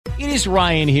It is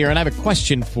Ryan here, and I have a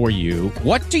question for you.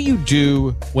 What do you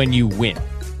do when you win?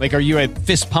 Like, are you a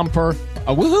fist pumper,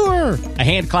 a woohooer, a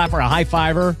hand clapper, a high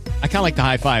fiver? I kind of like the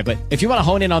high five, but if you want to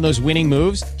hone in on those winning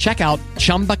moves, check out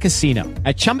Chumba Casino.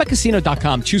 At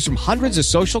ChumbaCasino.com, choose from hundreds of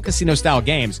social casino-style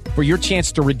games for your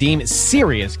chance to redeem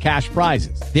serious cash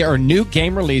prizes. There are new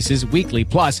game releases weekly,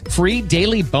 plus free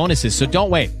daily bonuses. So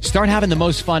don't wait. Start having the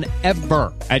most fun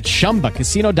ever at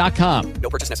ChumbaCasino.com.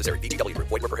 No purchase necessary. VGW. Void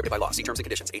where prohibited by law. See terms and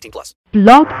conditions. 18+.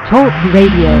 Blog Talk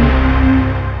Radio.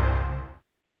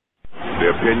 The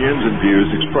opinions and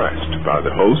views expressed by the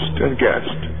host and guest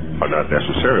are not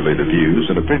necessarily the views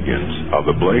and opinions of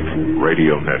the Blake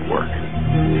Radio Network.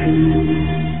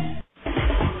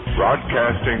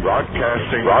 Broadcasting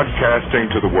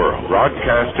to the world.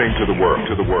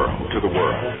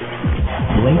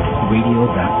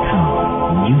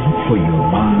 BlakeRadio.com. Music for your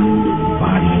mind,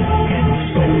 body, and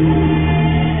soul.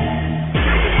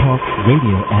 Talk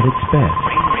radio at its best.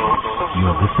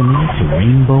 You're listening to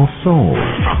Rainbow Soul.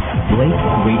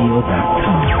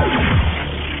 BlakeRadio.com.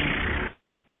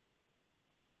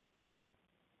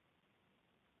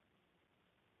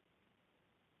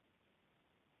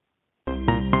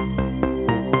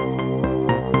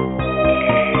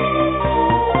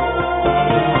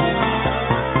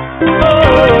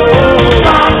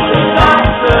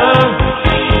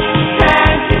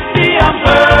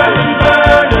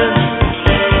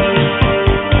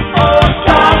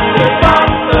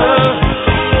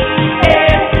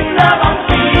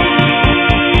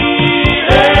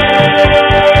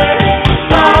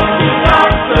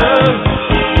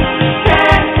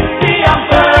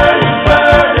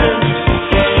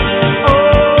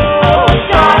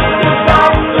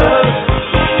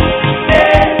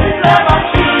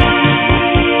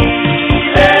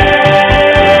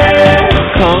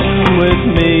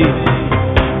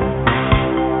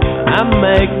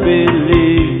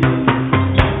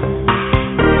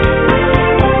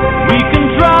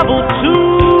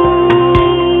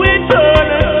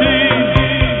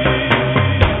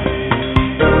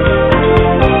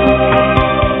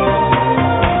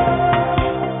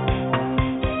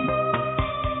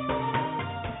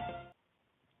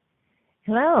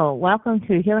 Welcome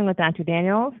to Healing with Dr.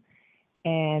 Daniels,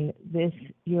 and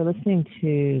you're listening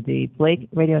to the Blake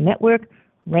Radio Network,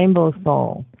 Rainbow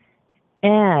Soul,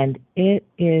 and it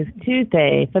is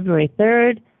Tuesday, February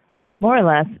 3rd, more or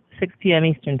less 6 p.m.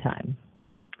 Eastern Time,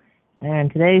 and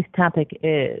today's topic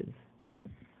is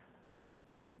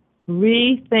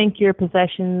rethink your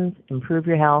possessions, improve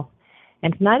your health,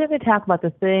 and tonight I'm going to talk about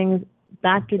the things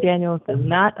Dr. Daniels does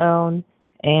not own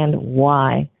and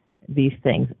why these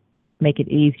things make it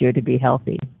easier to be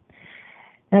healthy.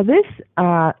 Now, this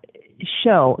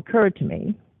show occurred to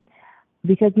me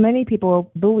because many people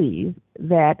believe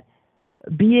that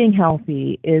being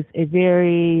healthy is a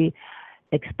very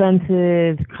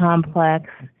expensive, complex,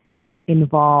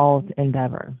 involved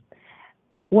endeavor.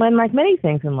 When, like many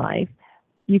things in life,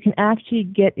 you can actually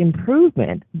get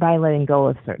improvement by letting go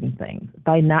of certain things,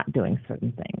 by not doing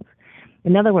certain things.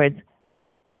 In other words,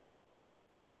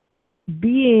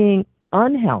 being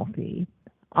unhealthy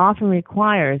often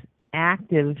requires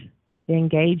active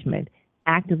engagement,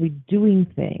 actively doing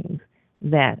things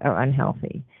that are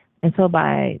unhealthy. And so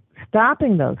by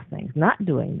stopping those things, not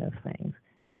doing those things,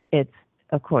 it's,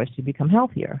 of course, you become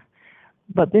healthier.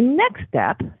 But the next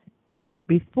step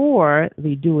before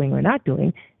the doing or not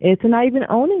doing is to not even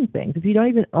owning things. If you don't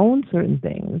even own certain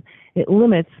things, it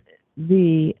limits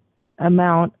the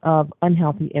amount of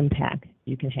unhealthy impact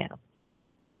you can have.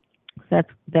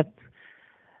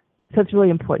 That's really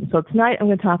important. So tonight I'm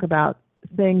going to talk about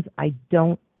things I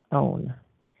don't own.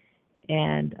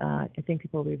 And I think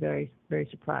people will be very, very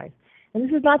surprised. And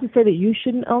this is not to say that you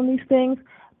shouldn't own these things,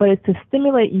 but it's to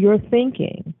stimulate your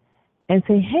thinking and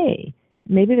say, hey,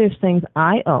 maybe there's things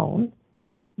I own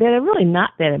that are really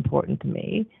not that important to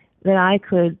me that I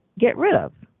could get rid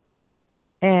of.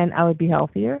 And I would be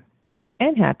healthier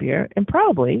and happier and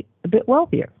probably a bit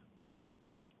wealthier.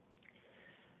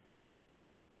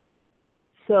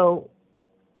 So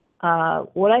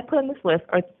what I put on this list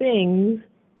are things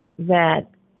that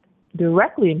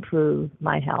directly improve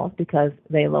my health because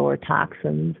they lower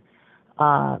toxins,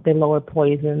 they lower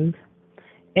poisons,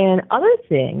 and other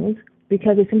things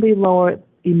because they simply lower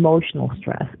emotional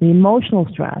stress. The emotional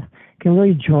stress can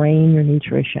really drain your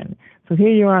nutrition. So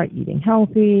here you are eating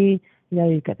healthy,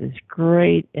 you've got this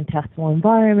great intestinal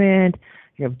environment,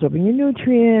 you're absorbing your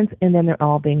nutrients, and then they're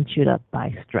all being chewed up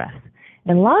by stress.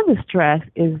 And a lot of the stress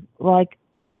is like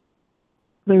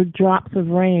the drops of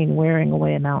rain wearing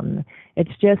away a mountain. It's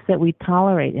just that we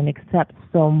tolerate and accept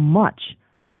so much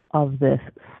of this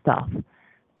stuff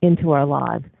into our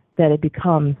lives that it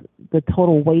becomes, the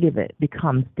total weight of it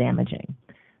becomes damaging.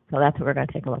 So that's what we're going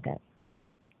to take a look at.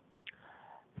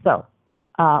 So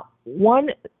one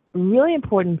really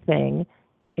important thing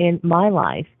in my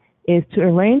life is to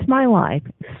arrange my life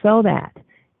so that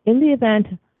in the event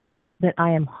that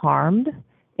I am harmed,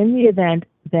 in the event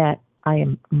that I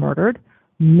am murdered,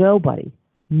 nobody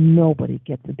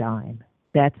gets a dime.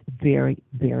 That's very,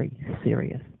 very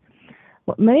serious.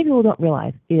 What many people don't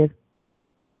realize is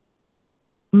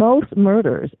most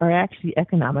murders are actually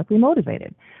economically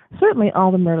motivated. Certainly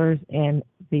all the murders in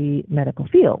the medical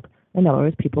field. In other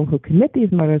words, people who commit these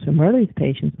murders, who murder these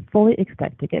patients, fully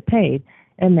expect to get paid,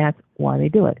 and that's why they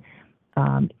do it.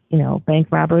 Bank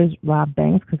robbers rob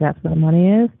banks because that's where the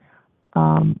money is.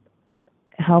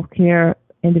 Healthcare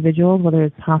individuals, whether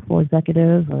it's hospital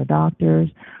executives or doctors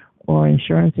or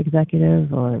insurance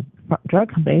executives or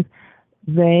drug companies,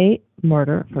 they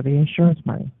murder for the insurance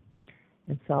money.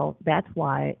 And so that's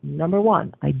why, number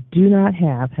one, I do not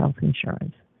have health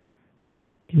insurance.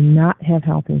 Do not have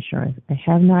health insurance. I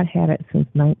have not had it since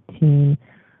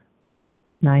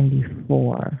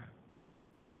 1994.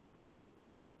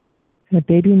 I had a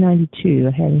baby in 92.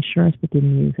 I had insurance but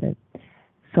didn't use it.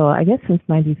 So I guess since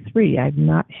 93, I've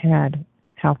not had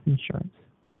health insurance.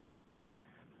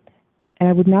 And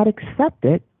I would not accept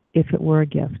it if it were a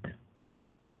gift.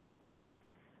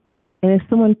 And if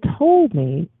someone told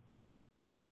me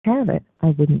have it,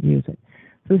 I wouldn't use it.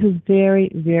 So this is very,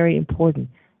 very important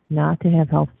not to have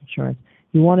health insurance.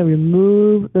 You want to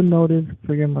remove the motive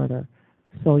for your murder.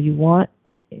 So you want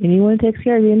anyone who takes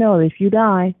care of you to know that if you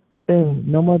die, boom,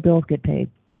 no more bills get paid.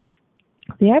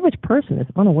 The average person is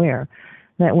unaware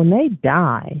that when they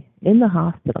die in the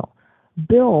hospital,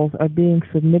 bills are being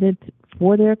submitted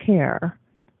for their care,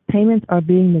 payments are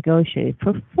being negotiated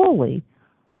for fully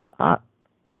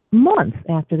months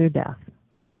after their death.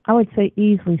 I would say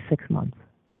easily 6 months.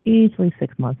 Easily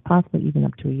 6 months, possibly even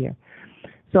up to a year.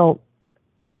 So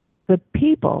the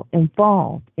people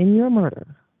involved in your murder,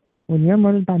 when you're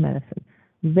murdered by medicine,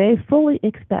 they fully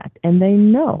expect and they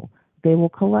know they will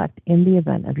collect in the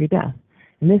event of your death.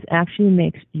 And this actually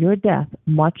makes your death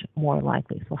much more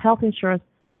likely. So health insurance,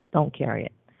 don't carry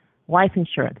it. Life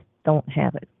insurance, don't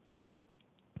have it.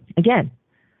 Again,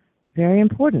 very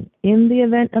important. In the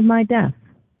event of my death,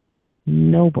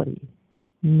 nobody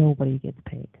gets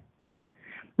paid.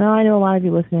 Now, I know a lot of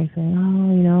you listening are saying,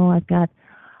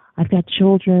 I've got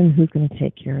children, who's going to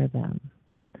take care of them?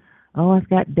 Oh, I've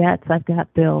got debts, I've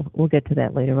got bills. We'll get to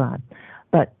that later on.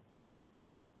 But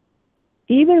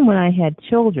even when I had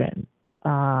children,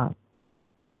 I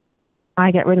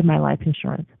got rid of my life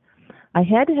insurance. I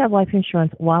had to have life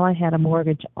insurance while I had a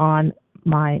mortgage on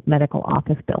my medical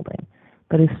office building.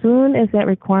 But as soon as that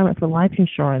requirement for life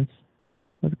insurance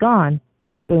was gone,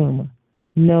 boom,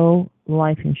 no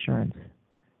life insurance.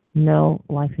 No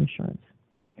life insurance.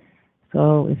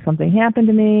 So if something happened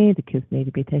to me, the kids need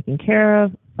to be taken care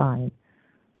of, fine.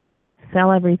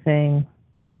 Sell everything.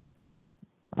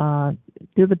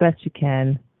 Do the best you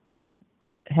can.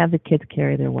 Have the kids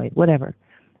carry their weight, whatever.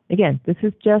 Again, this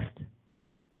is just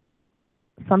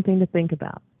something to think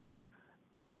about.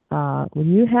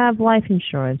 When you have life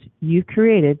insurance, you've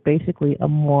created basically a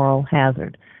moral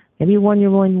hazard. Maybe one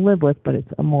you're willing to live with, but it's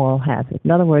a moral hazard.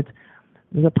 In other words,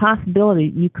 there's a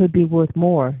possibility you could be worth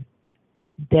more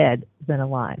dead than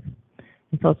alive.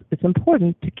 And so it's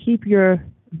important to keep your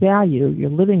value, your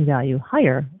living value,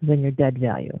 higher than your dead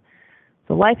value.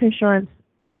 So life insurance,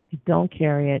 you don't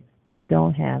carry it,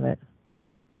 don't have it.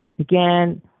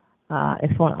 Again,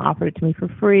 if someone offered it to me for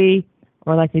free,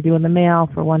 or like they do in the mail,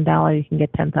 for $1 you can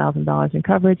get $10,000 in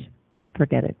coverage,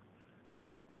 forget it.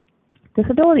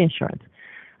 Disability insurance.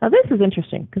 Now this is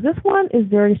interesting because this one is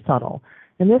very subtle,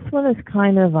 and this one is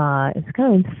kind of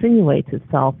insinuates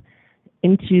itself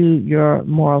into your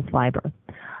moral fiber.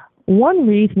 One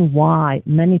reason why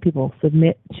many people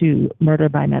submit to murder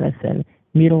by medicine,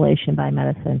 mutilation by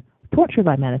medicine, torture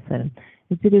by medicine,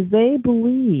 is because they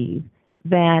believe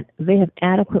that they have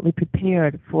adequately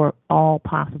prepared for all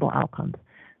possible outcomes.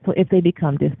 So if they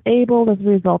become disabled as a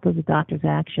result of the doctor's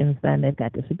actions, then they've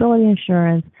got disability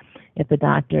insurance. If the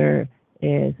doctor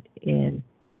is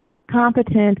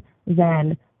incompetent,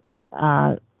 then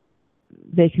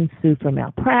they can sue for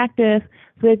malpractice.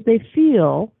 So if they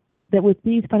feel that with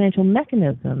these financial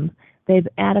mechanisms, they've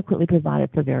adequately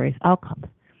provided for various outcomes.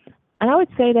 And I would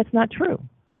say that's not true.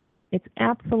 It's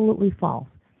absolutely false.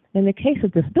 In the case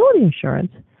of disability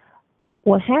insurance,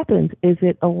 what happens is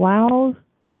it allows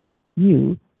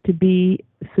you to be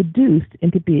seduced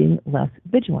into being less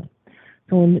vigilant.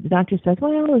 So when the doctor says,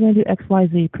 well, we're going to do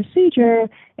XYZ procedure,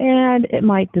 and it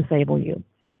might disable you,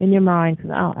 in your mind,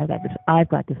 oh, I've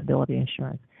got disability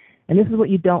insurance. And this is what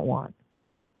you don't want.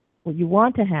 What you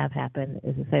want to have happen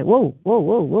is to say, whoa, whoa,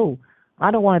 whoa, whoa,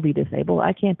 I don't want to be disabled.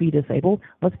 I can't be disabled.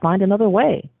 Let's find another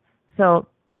way. So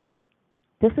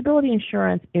disability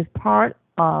insurance is part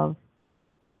of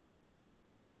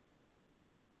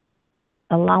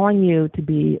allowing you to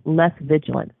be less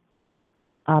vigilant,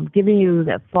 giving you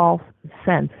that false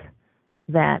sense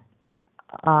that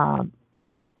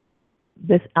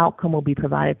this outcome will be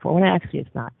provided for, when actually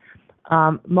it's not.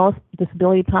 Most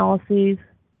disability policies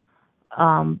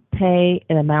pay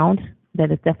an amount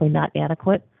that is definitely not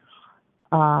adequate.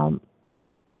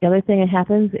 The other thing that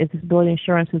happens is disability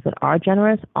insurances that are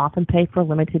generous often pay for a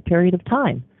limited period of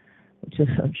time, which is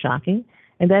shocking.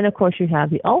 And then, of course, you have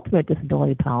the ultimate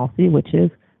disability policy, which is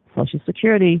Social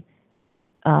Security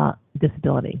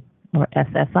disability, or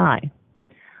SSI.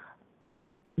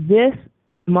 This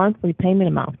monthly payment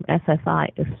amount from SSI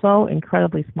is so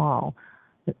incredibly small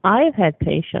that I have had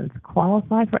patients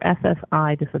qualify for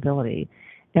SSI disability,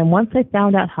 and once they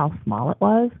found out how small it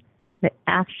was, they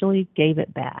actually gave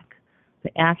it back.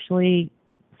 They actually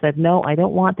said, no, I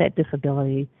don't want that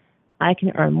disability. I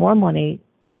can earn more money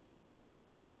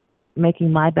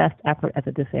making my best effort as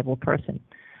a disabled person.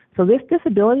 So this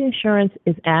disability insurance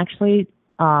is actually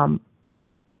an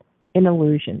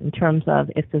illusion in terms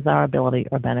of its desirability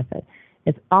or benefit.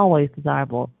 It's always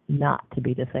desirable not to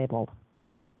be disabled.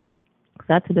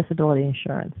 That's a disability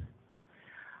insurance.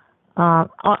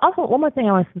 Also, one more thing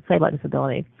I want to say about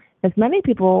disability is many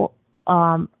people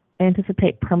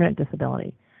anticipate permanent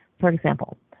disability. For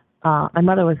example, my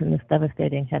mother was in this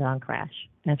devastating head-on crash.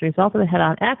 As a result of the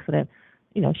head-on accident,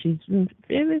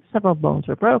 several bones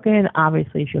were broken.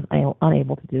 Obviously, she was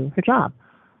unable to do her job.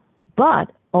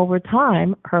 But over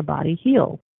time, her body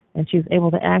healed, and she was able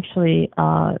to actually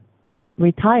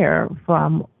retire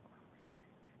from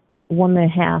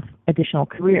 1.5 additional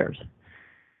careers.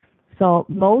 So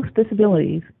most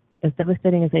disabilities, as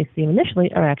devastating as they seem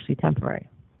initially, are actually temporary.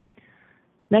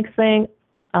 Next thing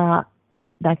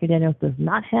Dr. Daniels does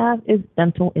not have is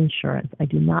dental insurance. I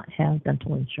do not have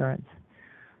dental insurance.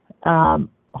 Why?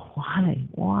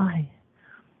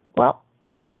 Well,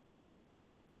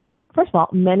 first of all,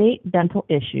 many dental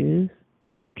issues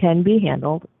can be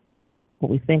handled,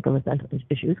 what we think of as dental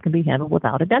issues can be handled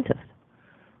without a dentist.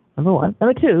 Number one.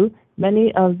 Number two,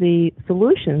 many of the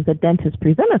solutions that dentists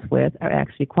present us with are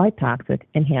actually quite toxic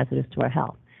and hazardous to our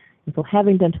health. And so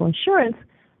having dental insurance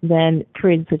then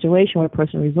creates a situation where a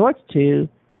person resorts to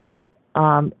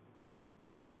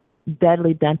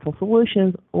deadly dental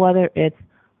solutions, whether it's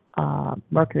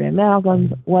mercury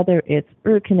amalgams, whether it's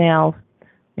root canals.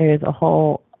 There's a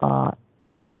whole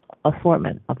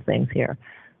assortment of things here.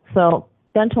 So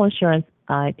dental insurance,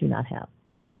 I do not have.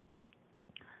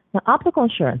 Now, optical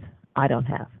insurance, I don't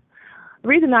have. The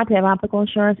reason not to have optical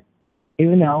insurance,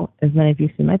 even though, as many of you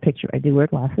see my picture, I do wear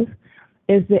glasses,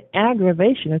 is the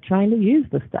aggravation of trying to use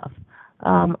the stuff.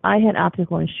 I had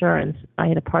optical insurance. I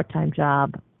had a part-time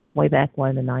job way back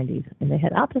when in the 90s, and they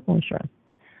had optical insurance.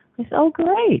 I said, oh,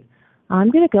 great. I'm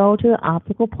going to go to the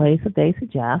optical place that they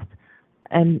suggest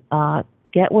and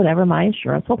get whatever my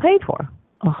insurance will pay for.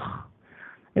 Oh,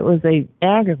 it was a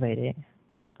aggravating,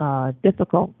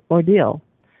 difficult ordeal.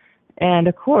 And,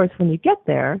 of course, when you get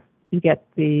there, you get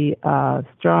the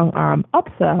strong arm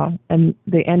upsell, and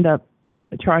they end up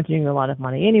charging you a lot of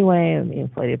money anyway, and the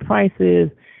inflated prices.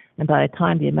 And by the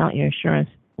time the amount your insurance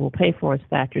will pay for is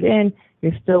factored in,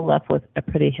 you're still left with a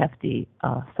pretty hefty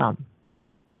sum.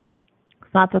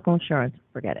 Optical insurance,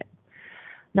 forget it.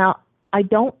 Now, I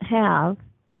don't have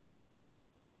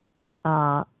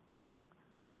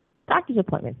doctor's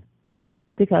appointments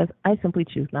because I simply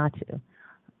choose not to.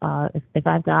 If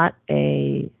I've got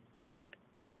a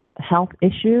health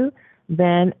issue,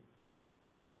 then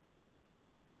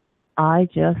I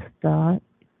just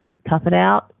tough it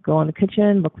out, go in the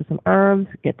kitchen, look for some herbs,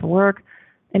 get to work,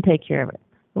 and take care of it.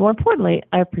 But more importantly,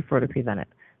 I prefer to prevent it.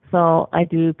 So I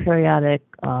do periodic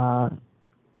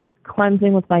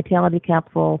cleansing with Vitality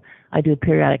Capsule. I do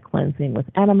periodic cleansing with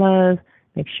enemas,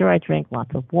 make sure I drink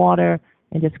lots of water,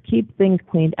 and just keep things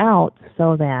cleaned out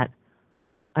so that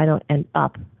I don't end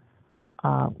up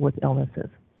with illnesses.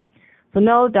 So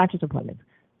no doctor's appointments.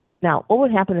 Now, what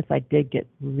would happen if I did get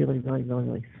really, really, really,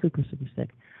 really super, super sick?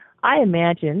 I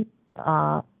imagine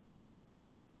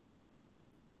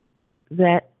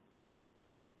that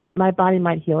my body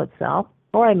might heal itself,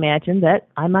 or I imagine that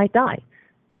I might die.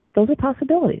 Those are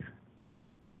possibilities.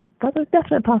 Those are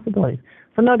definite possibilities.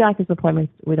 So no doctor's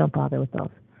appointments, we don't bother with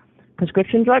those.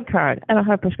 Prescription drug card. I don't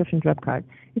have a prescription drug card.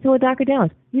 You say, well, Dr.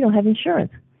 Downs, you don't have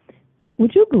insurance.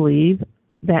 Would you believe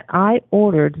that I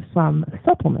ordered some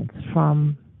supplements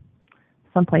from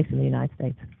someplace in the United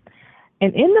States?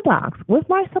 And in the box with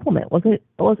my supplement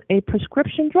was a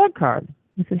prescription drug card.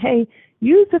 It said, hey,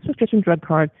 use this prescription drug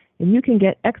card and you can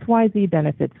get XYZ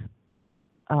benefits,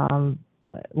 50%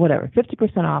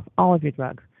 off all of your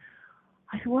drugs.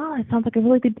 I said, well, that sounds like a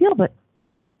really good deal, but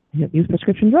use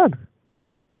prescription drugs.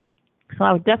 So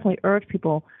I would definitely urge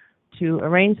people to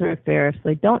arrange their affairs so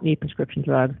they don't need prescription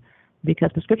drugs,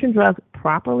 because prescription drugs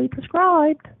properly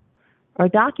prescribed are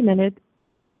documented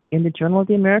in the Journal of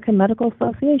the American Medical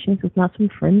Association, so it's not some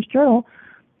fringe journal,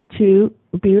 to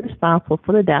be responsible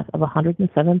for the death of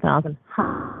 107,000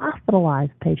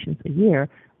 hospitalized patients a year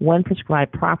when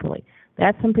prescribed properly.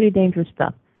 That's some pretty dangerous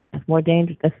stuff. It's more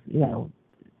dangerous,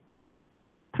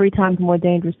 3 times more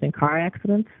dangerous than car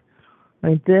accidents. I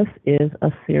mean, this is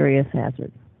a serious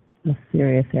hazard. A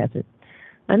serious hazard.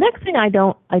 The next thing I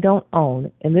don't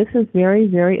own, and this is very,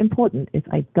 very important, is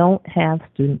I don't have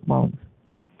student loans.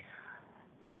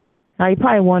 Now, you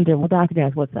probably wonder, well, Dr.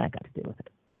 Janice, what's that got to do with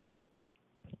it?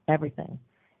 Everything.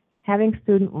 Having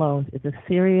student loans is a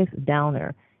serious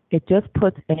downer. It just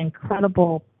puts an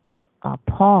incredible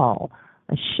pall,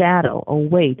 a shadow, a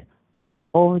weight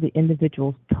over the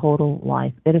individual's total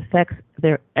life. It affects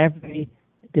their every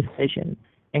decision,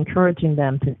 encouraging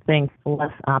them to think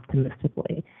less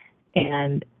optimistically.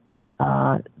 And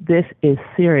this is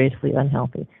seriously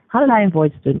unhealthy. How did I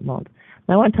avoid student loans?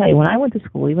 Now, I want to tell you, when I went to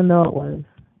school, even though it was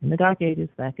in the dark ages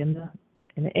back in the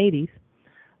 80s,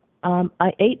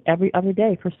 I ate every other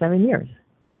day for 7 years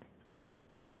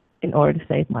in order to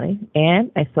save money,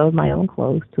 and I sewed my own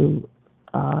clothes to,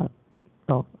 I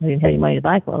didn't have any money to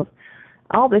buy clothes,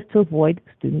 all this to avoid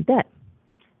student debt.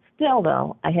 Still,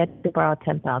 though, I had to borrow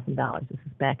 $10,000. This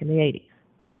is back in the 80s.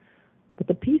 But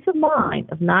the peace of mind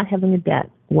of not having a debt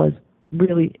was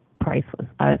really priceless.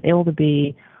 I was able to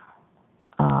be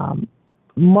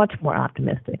much more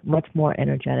optimistic, much more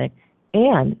energetic,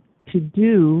 and to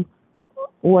do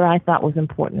what I thought was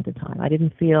important at the time. I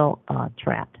didn't feel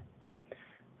trapped.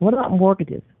 What about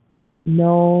mortgages?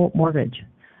 No mortgage.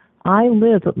 I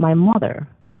lived with my mother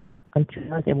until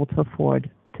I was able to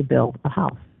afford to build a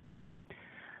house.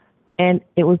 And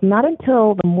it was not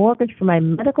until the mortgage for my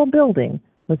medical building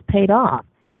was paid off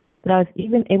that I was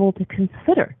even able to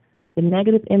consider the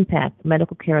negative impact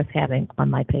medical care is having on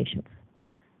my patients.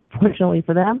 Fortunately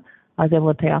for them, I was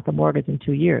able to pay off the mortgage in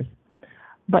 2 years.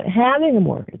 But having a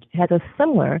mortgage has a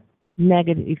similar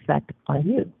negative effect on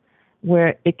you,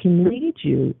 where it can lead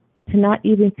you to not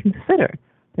even consider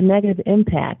the negative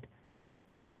impact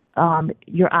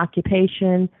your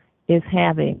occupation is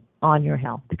having on your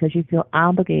health, because you feel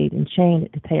obligated and chained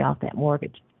to pay off that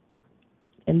mortgage.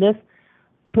 And this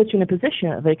puts you in a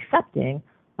position of accepting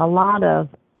a lot of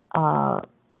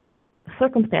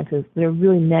circumstances that are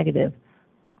really negative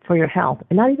for your health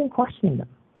and not even questioning them.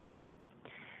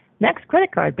 Next,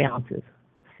 credit card balances.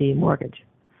 See mortgage.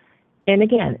 And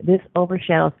again, this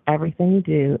overshadows everything you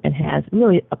do and has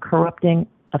really a corrupting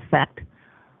effect,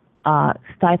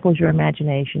 stifles your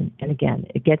imagination, and again,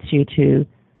 it gets you to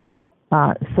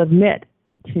submit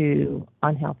to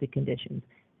unhealthy conditions.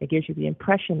 It gives you the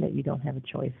impression that you don't have a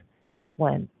choice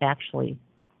when actually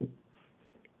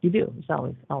you do.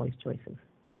 There's always choices.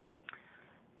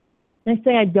 Next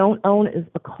thing I don't own is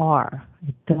a car.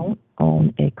 I don't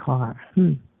own a car.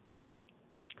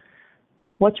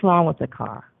 What's wrong with the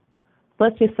car?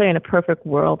 Let's just say in a perfect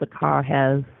world, the car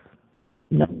has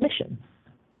no emissions.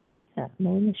 Yeah,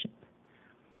 no emissions.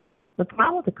 The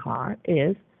problem with the car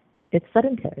is it's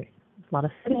sedentary. There's a lot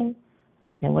of sitting.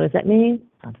 And what does that mean?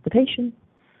 Constipation.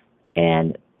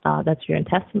 And that's your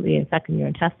intestine, the effect on your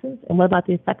intestines. And what about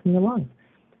the effect on your lungs?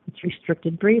 It's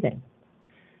restricted breathing.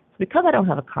 So because I don't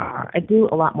have a car, I do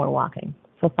a lot more walking.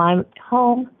 So if I'm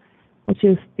home, which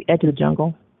is the edge of the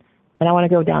jungle, and I want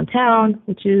to go downtown,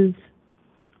 which is,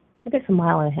 I guess,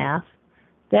 1.5 miles,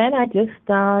 then I just,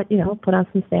 put on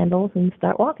some sandals and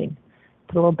start walking.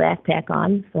 Put a little backpack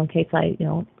on, so in case I,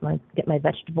 get my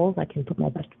vegetables, I can put my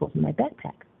vegetables in my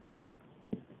backpack.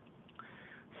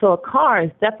 So a car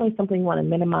is definitely something you want to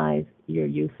minimize your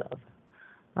use of.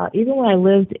 Even when I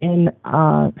lived in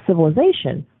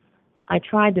civilization, I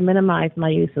tried to minimize my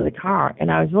use of the car, and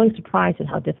I was really surprised at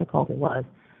how difficult it was.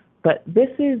 But this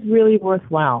is really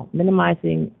worthwhile,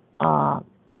 minimizing your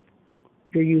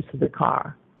use of the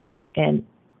car and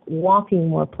walking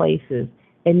more places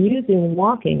and using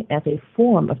walking as a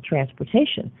form of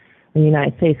transportation. In the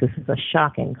United States, this is a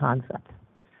shocking concept.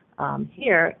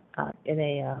 Here, in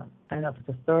a, I don't know if it's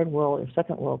a third world or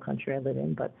second world country I live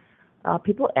in, but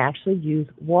people actually use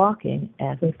walking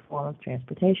as a form of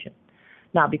transportation.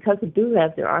 Now, because we do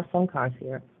that, there are some cars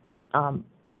here.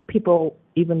 People,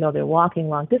 even though they're walking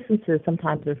long distances,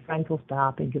 sometimes their friends will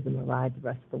stop and give them a ride the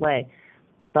rest of the way.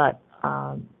 But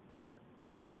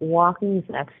walking is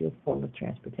actually a form of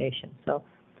transportation. So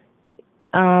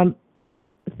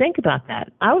think about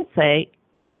that. I would say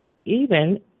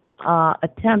even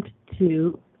attempt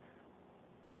to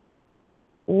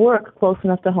work close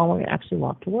enough to home where you actually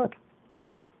walk to work.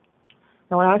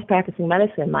 Now, when I was practicing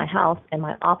medicine, my house and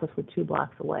my office were 2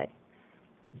 blocks away.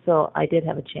 So I did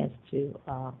have a chance to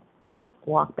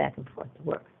walk back and forth to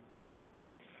work.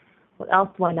 What else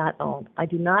do I not own? I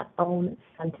do not own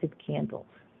scented candles.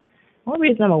 The only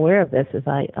reason I'm aware of this is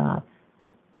I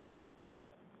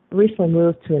recently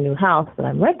moved to a new house that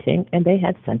I'm renting, and they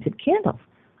had scented candles.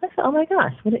 I said, oh my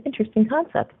gosh, what an interesting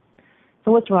concept.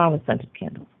 So what's wrong with scented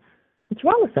candles? What's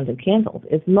wrong with scented candles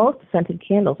is most scented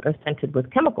candles are scented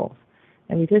with chemicals,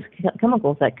 and these are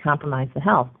chemicals that compromise the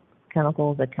health,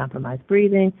 chemicals that compromise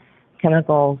breathing,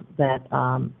 chemicals that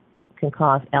can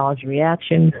cause allergy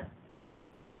reactions.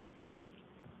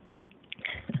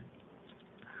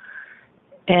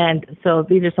 And so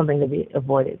these are something to be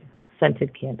avoided,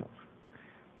 scented candles.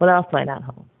 What else do I not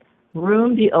own?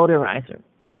 Room deodorizer.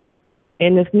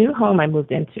 In this new home I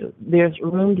moved into, there's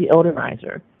room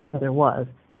deodorizer, or there was,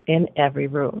 in every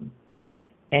room,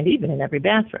 and even in every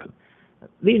bathroom.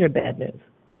 These are bad news.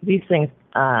 These things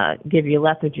give you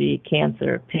lethargy,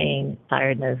 cancer, pain,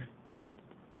 tiredness.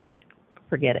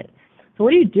 Forget it. So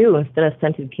what do you do instead of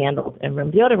scented candles and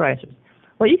room deodorizers?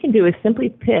 What you can do is simply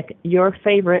pick your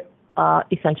favorite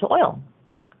essential oil,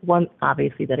 one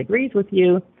obviously that agrees with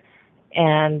you,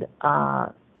 and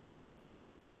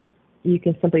you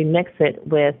can simply mix it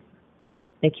with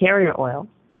a carrier oil.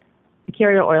 A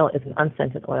carrier oil is an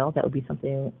unscented oil. That would be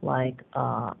something like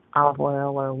olive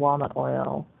oil or walnut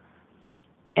oil.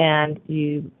 And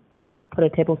you put a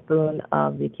tablespoon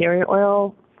of the carrier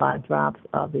oil, 5 drops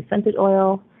of the scented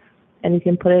oil, and you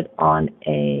can put it on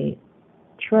a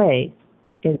tray,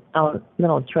 not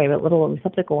a tray, but a little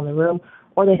receptacle in the room.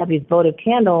 Or they have these votive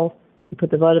candles. You put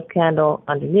the votive candle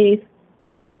underneath.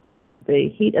 The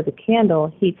heat of the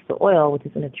candle heats the oil, which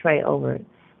is in a tray over it,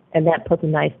 and that puts a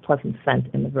nice, pleasant scent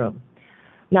in the room.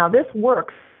 Now, this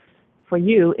works for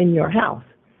you in your house,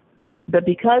 but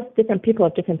because different people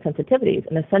have different sensitivities,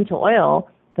 an essential oil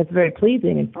that's very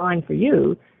pleasing and fine for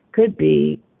you could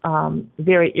be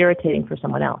very irritating for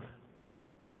someone else.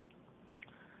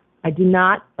 I do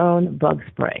not own bug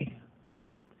spray.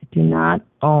 I do not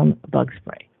own bug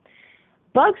spray.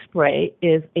 Bug spray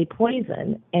is a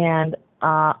poison, and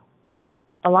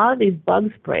a lot of these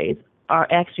bug sprays are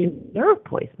actually nerve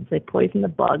poisons. They poison the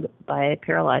bug by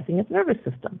paralyzing its nervous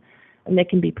system, and they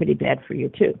can be pretty bad for you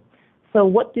too. So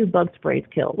what do bug sprays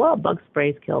kill? Well, bug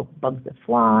sprays kill bugs that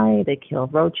fly, they kill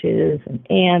roaches and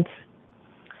ants.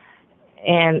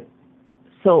 And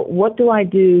so what do I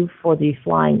do for the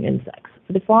flying insects?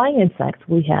 For the flying insects,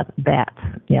 we have bats.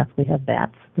 Yes, we have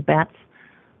bats. The bats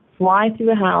fly through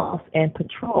the house and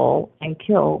patrol and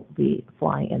kill the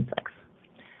flying insects.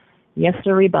 Yes,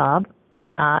 sir, Bob.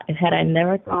 And had I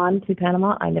never gone to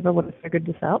Panama, I never would have figured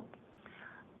this out.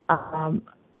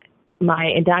 My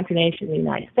indoctrination in the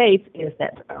United States is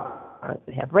that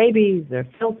they have rabies, they're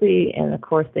filthy, and of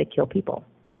course they kill people.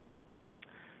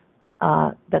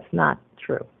 That's not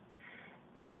true.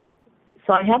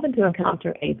 So I happened to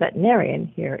encounter a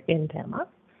veterinarian here in Panama,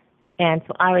 and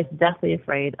so I was deathly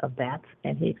afraid of bats,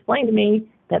 and he explained to me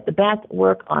that the bats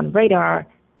work on radar,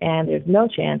 and there's no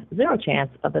chance, 0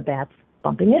 chance of the bats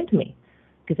bumping into me,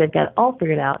 because they've got it all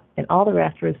figured out, and all they're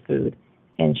after is food.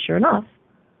 And sure enough,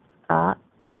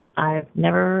 I've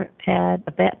never had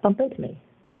a bat bump into me.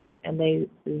 And they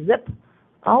zip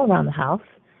all around the house,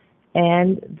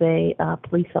 and they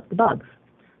police up the bugs.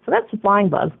 So that's the flying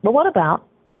bugs. But what about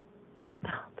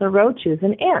the roaches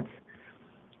and ants?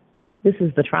 This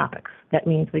is the tropics. That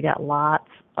means we got lots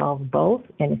of both,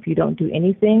 and if you don't do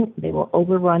anything, they will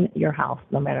overrun your house,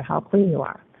 no matter how clean you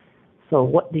are. So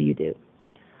what do you do?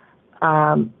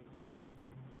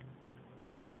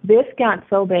 This got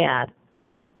so bad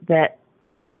that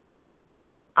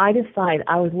I decided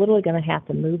I was literally going to have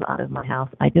to move out of my house.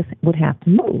 I just would have to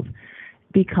move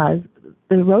because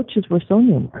the roaches were so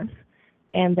numerous,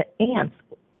 and the ants,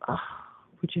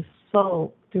 which is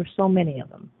so, there's so many of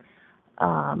them.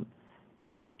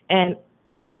 And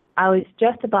I was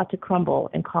just about to crumble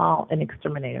and call an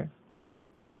exterminator.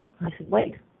 I said,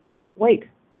 wait.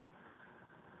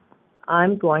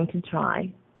 I'm going to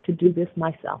try to do this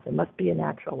myself. It must be a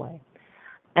natural way.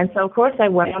 And so, of course, I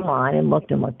went online and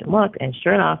looked, and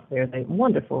sure enough, there's a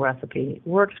wonderful recipe. It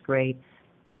works great.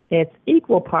 It's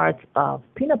equal parts of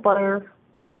peanut butter,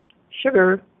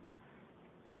 sugar,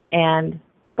 and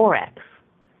borax.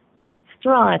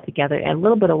 Stir all that together, add a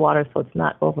little bit of water so it's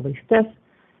not overly stiff,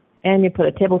 and you put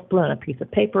a tablespoon on a piece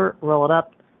of paper, roll it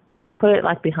up, Put it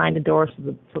like behind the door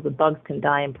so the bugs can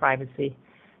die in privacy.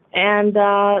 And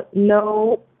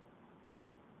no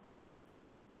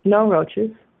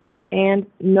roaches, and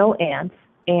no ants,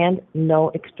 and no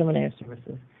exterminator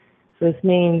services. So this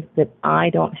means that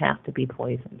I don't have to be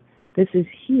poisoned. This is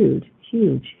huge,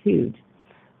 huge, huge.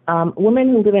 Women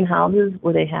who live in houses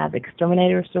where they have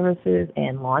exterminator services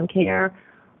and lawn care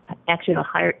actually have a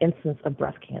higher incidence of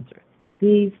breast cancer.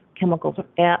 These chemicals are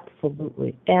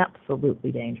absolutely,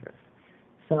 absolutely dangerous.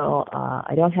 So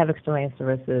I don't have exterminator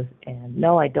services, and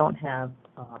no, I don't have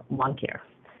lawn care.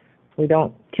 We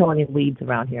don't kill any weeds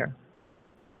around here.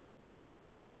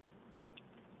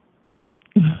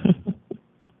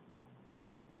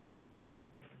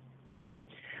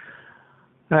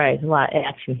 All right, there's a lot of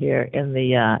action here in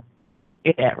the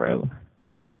chat room.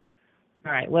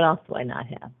 All right, what else do I not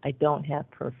have? I don't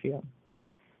have perfume.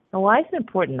 Now, why is it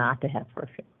important not to have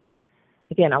perfume?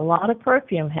 Again, a lot of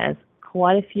perfume has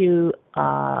quite a few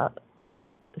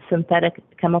synthetic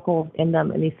chemicals in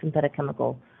them, and these synthetic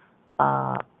chemicals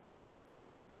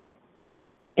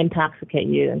intoxicate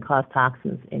you and cause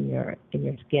toxins in your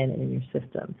skin and in your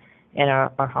system, and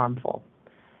are harmful.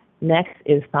 Next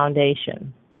is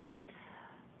foundation.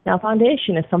 Now,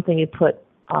 foundation is something you put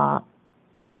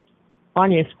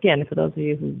on your skin, for those of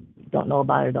you who don't know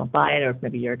about it or don't buy it, or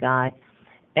maybe you're a guy.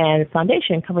 And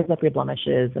foundation covers up your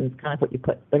blemishes, and it's kind of what you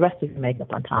put the rest of your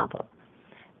makeup on top of.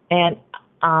 And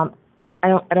I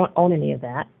don't own any of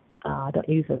that. I don't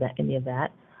use any of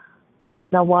that.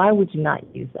 Now, why would you not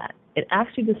use that? It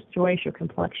actually destroys your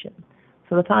complexion.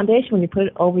 So the foundation, when you put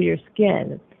it over your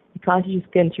skin, it causes your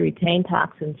skin to retain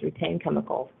toxins, retain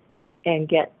chemicals, and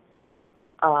get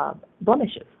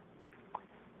blemishes.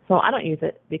 So I don't use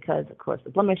it because, of course,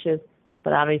 the blemishes,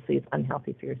 but obviously it's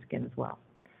unhealthy for your skin as well.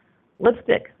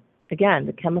 Lipstick. Again,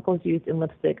 the chemicals used in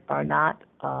lipstick are not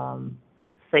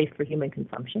safe for human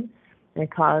consumption, and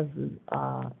it causes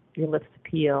your lips to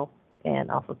peel and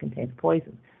also contains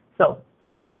poison. So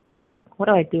what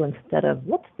do I do instead of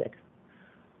lipstick?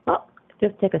 Well,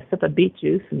 just take a sip of beet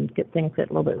juice and get things get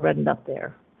a little bit reddened up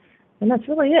there. And that's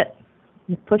really it.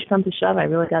 If push comes to shove, I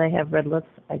really got to have red lips,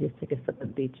 I just take a sip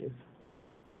of beet juice.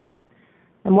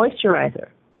 A moisturizer.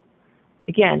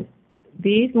 Again,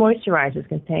 these moisturizers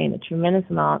contain a tremendous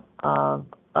amount of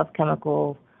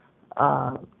chemicals,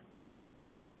 the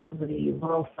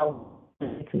low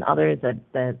and others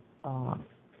that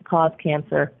cause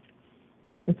cancer.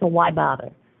 And so why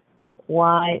bother?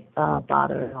 Why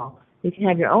bother at all? You can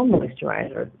have your own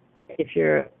moisturizer. If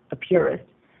you're a purist,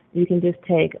 you can just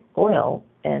take oil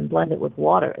and blend it with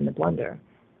water in the blender,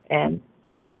 and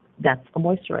that's a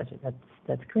moisturizer.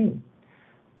 That's cream.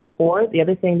 Or the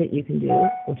other thing that you can do,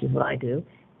 which is what I do,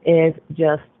 is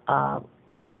just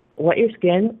wet your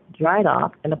skin, dry it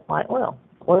off, and apply oil.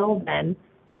 Oil then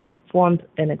forms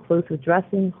an occlusive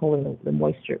dressing, holding the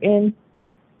moisture in,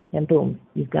 and boom,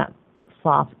 you've got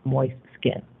soft, moist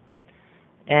skin.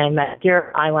 And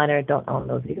mascara, eyeliner, don't own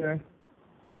those either.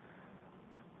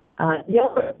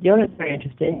 Deodorant is very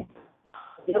interesting.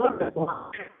 Deodorant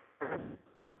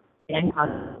and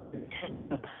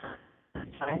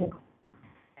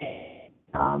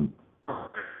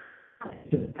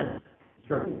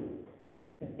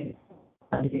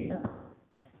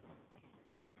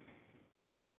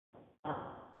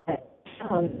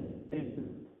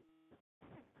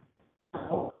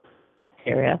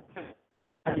area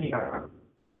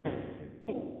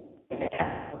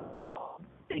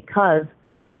because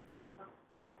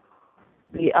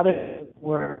the others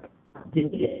were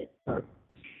deleted or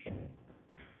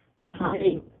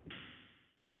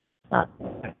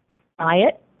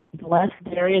diet. The less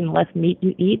dairy and less meat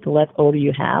you eat, the less odor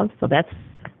you have. So that's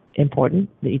important,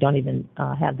 that you don't even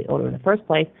have the odor in the first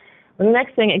place. And the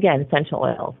next thing, again, essential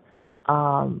oils.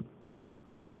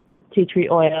 Tea tree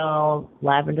oil,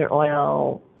 lavender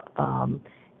oil.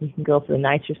 You can go for the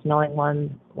nicer smelling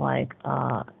ones like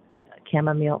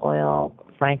chamomile oil,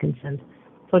 frankincense.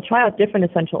 So try out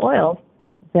different essential oils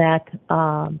that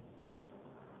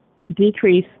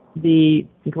decrease the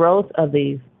growth of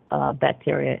these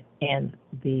bacteria and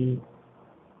the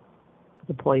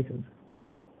poisons.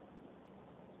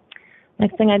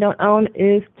 Next thing I don't own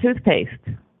is toothpaste.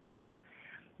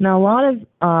 Now, a lot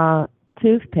of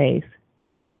toothpaste,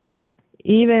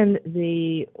 even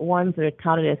the ones that are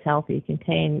touted as healthy,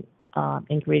 contain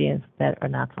ingredients that are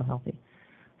not so healthy.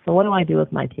 So what do I do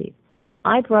with my teeth?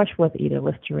 I brush with either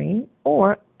Listerine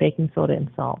or baking soda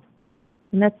and salt.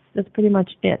 And that's pretty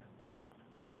much it.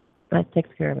 That takes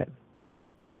care of it.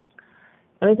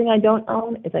 The other thing I don't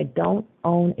own is I don't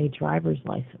own a driver's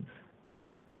license.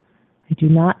 I do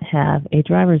not have a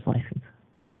driver's license.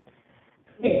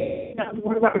 Not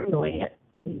worry about renewing it.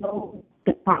 No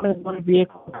Department of Motor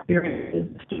Vehicle experiences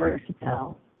stories to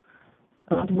tell.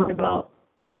 I don't have to worry about,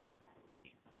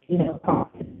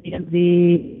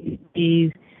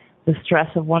 the stress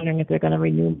of wondering if they're going to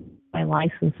renew my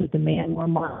license or demand more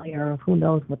money or who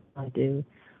knows what I do.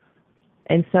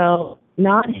 And so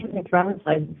not having a driver's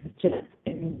license is just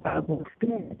an incredible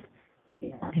experience.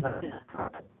 I have a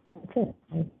car. That's it.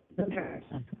 I have no driver's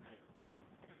license.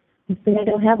 The thing I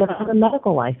don't have, I don't have a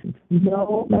medical license.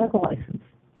 No medical license.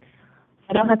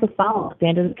 I don't have to follow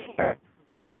standard of care.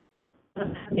 I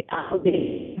don't have the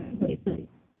obligation.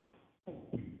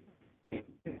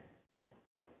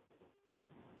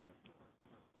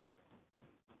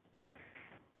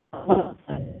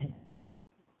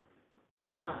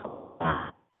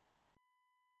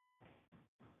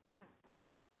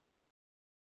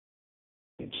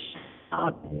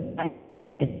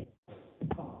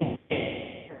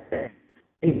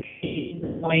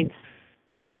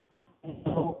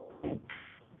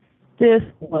 This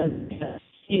was just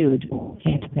huge when it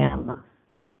came to Panama.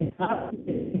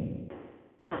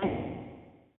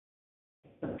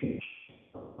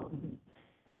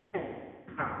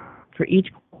 For each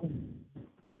one,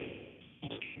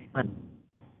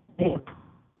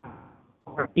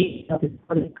 for each of his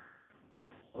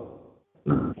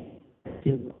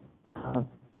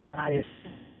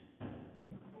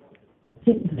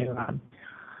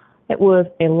it was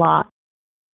a lot.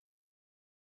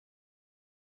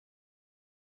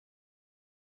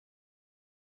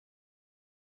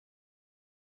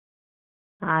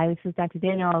 Hi, this is Dr.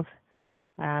 Daniels.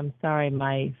 I'm sorry,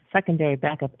 my secondary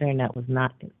backup internet was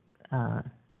not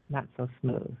so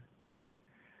smooth.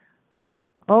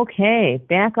 Okay,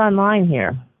 back online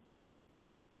here.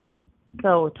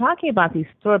 So talking about these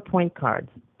store point cards.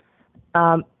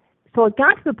 So it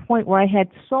got to the point where I had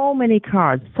so many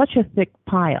cards, such a thick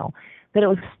pile, that it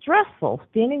was stressful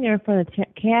standing there in front of the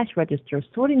cash register,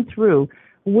 sorting through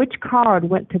which card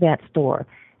went to that store.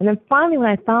 And then finally, when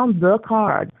I found the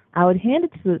card, I would hand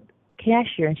it to the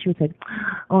cashier, and she would say,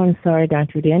 "Oh, I'm sorry,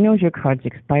 Dr. Daniels, your card's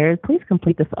expired. Please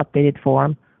complete this updated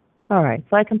form." All right,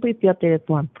 so I complete the updated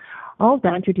form. "Oh,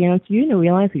 Dr. Daniels, you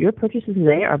realize that your purchases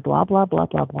today are blah, blah, blah,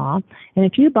 blah, blah. And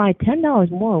if you buy $10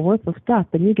 more worth of stuff,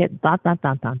 then you get dot, dot,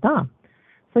 dot, dot, dot."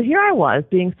 So here I was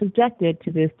being subjected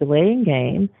to this delaying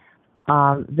game,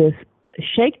 this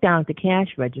shakedown at the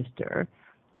cash register,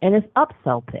 and this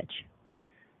upsell pitch.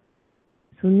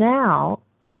 So now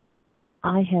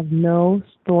I have no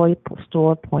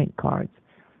store point cards.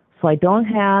 So I don't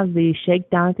have the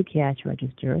shakedown at the cash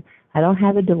register. I don't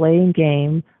have a delaying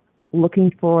game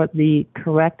looking for the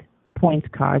correct points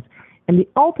cards. And the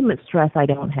ultimate stress I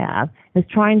don't have is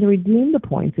trying to redeem the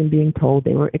points and being told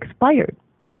they were expired.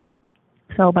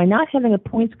 So by not having a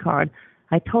points card,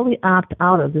 I totally opt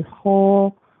out of this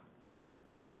whole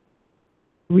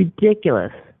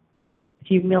ridiculous,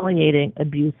 humiliating,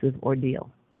 abusive ordeal.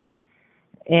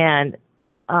 And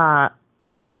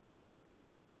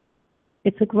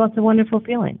it's a wonderful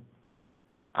feeling.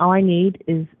 All I need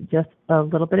is just a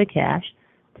little bit of cash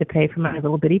to pay for my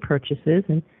little bitty purchases,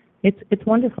 and it's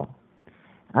wonderful.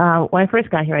 When I first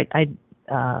got here, I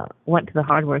went to the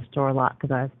hardware store a lot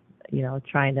because I was,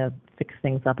 trying to fix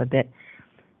things up a bit.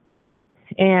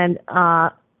 And so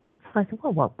I said,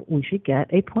 well, we should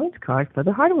get a points card for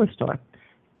the hardware store.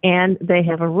 And they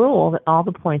have a rule that all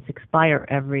the points expire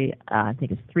every, I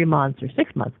think it's 3 months or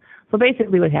 6 months. So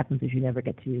basically what happens is you never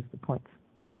get to use the points.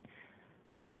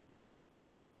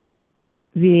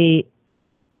 The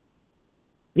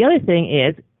other thing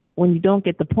is, when you don't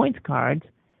get the points cards,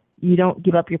 you don't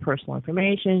give up your personal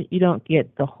information. You don't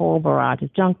get the whole barrage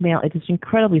of junk mail. It just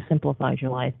incredibly simplifies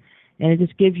your life, and it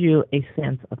just gives you a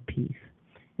sense of peace.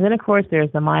 And then, of course,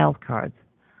 there's the miles cards.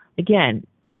 Again,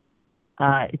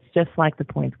 it's just like the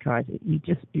points cards.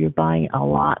 You're buying a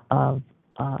lot of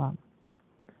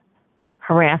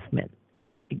harassment,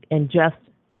 and just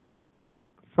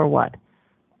for what?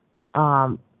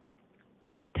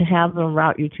 To have them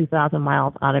route you 2,000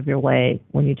 miles out of your way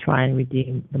when you try and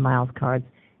redeem the miles cards,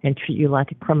 and treat you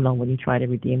like a criminal when you try to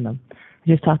redeem them. I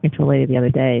was just talking to a lady the other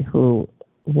day who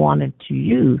wanted to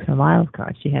use her miles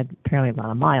card. She had apparently a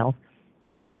lot of miles.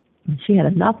 And she had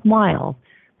enough miles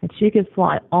that she could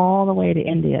fly all the way to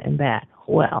India and back.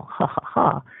 Well, ha ha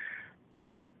ha.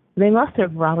 They must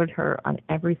have routed her on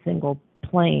every single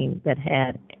plane that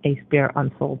had a spare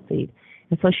unsold seat.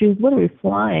 And so she was literally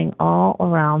flying all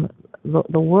around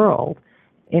the world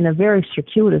in a very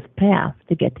circuitous path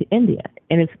to get to India.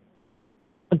 And it's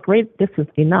a great distance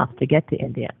enough to get to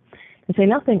India. To say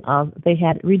nothing of, they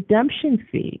had redemption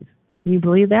fees. Can you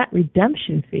believe that?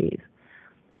 Redemption fees.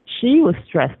 She was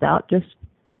stressed out just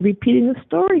repeating the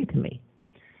story to me.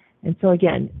 And so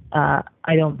again,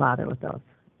 I don't bother with those.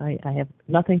 I have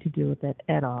nothing to do with it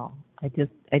at all.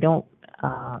 I don't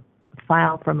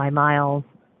file for my miles.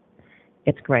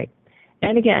 It's great.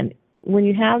 And again, when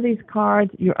you have these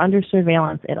cards, you're under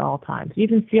surveillance at all times. You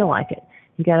even feel like it.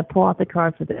 You got to pull out the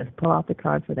card for this, pull out the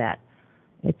card for that.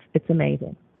 It's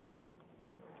amazing.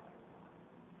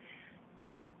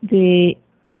 The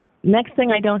next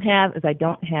thing I don't have is I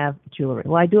don't have jewelry.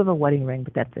 Well, I do have a wedding ring,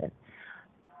 but that's it.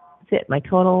 That's it. My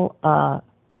total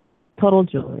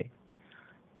jewelry.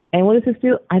 And what does this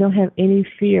do? I don't have any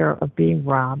fear of being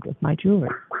robbed of my jewelry.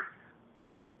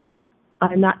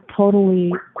 I'm not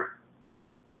totally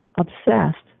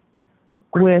obsessed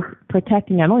with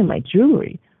protecting not only my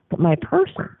jewelry, but my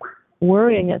person,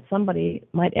 worrying that somebody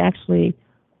might actually,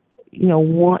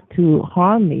 want to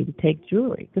harm me to take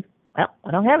jewelry. Because, well,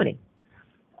 I don't have any.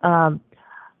 I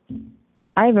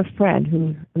have a friend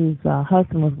whose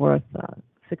husband was worth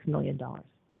 $6 million.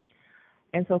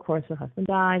 And so, of course, her husband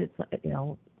died,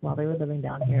 while they were living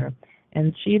down here.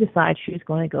 And she decided she was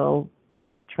going to go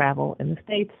travel in the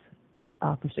States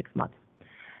for 6 months.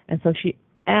 And so she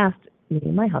asked me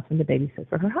and my husband to babysit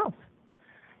for her house.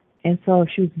 And so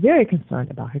she was very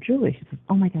concerned about her jewelry. She said,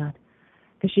 oh, my God.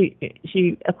 Because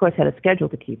she, of course, had a schedule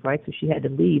to keep, right? So she had to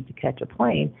leave to catch a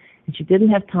plane, and she didn't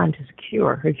have time to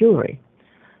secure her jewelry.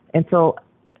 And so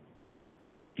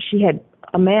she had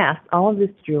amassed all of this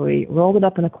jewelry, rolled it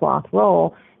up in a cloth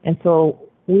roll, and so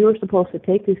we were supposed to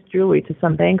take this jewelry to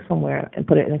some bank somewhere and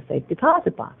put it in a safe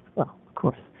deposit box. Well, of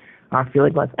course, our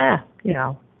feeling was,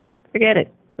 forget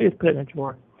it. We just put it in a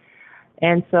drawer.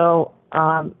 And so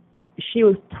she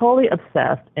was totally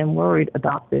obsessed and worried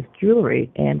about this jewelry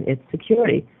and its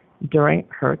security during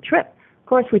her trip. Of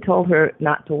course, we told her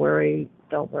not to worry,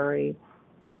 don't worry.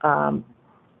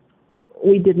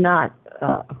 We did not,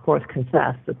 of course,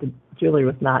 confess that the jewelry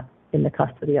was not in the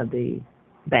custody of the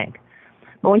bank.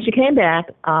 But when she came back,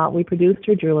 we produced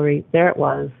her jewelry. There it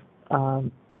was,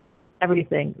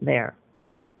 everything there.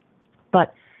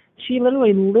 But she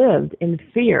literally lived in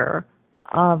fear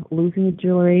of losing the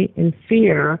jewelry, in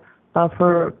fear of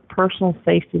her personal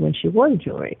safety when she wore the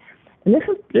jewelry. And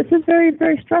this is very,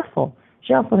 very stressful.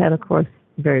 She also had, of course,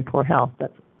 very poor health.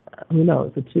 But who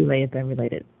knows? The two may have been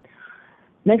related.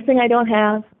 Next thing I don't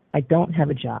have a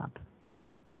job.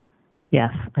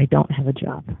 Yes, I don't have a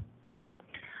job.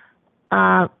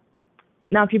 Now,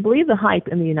 if you believe the hype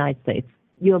in the United States,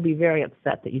 you'll be very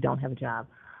upset that you don't have a job.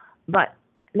 But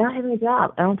not having a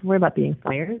job, I don't have to worry about being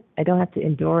fired. I don't have to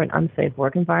endure an unsafe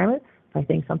work environment. If I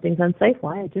think something's unsafe,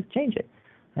 why? I just change it.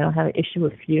 I don't have an issue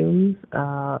with fumes,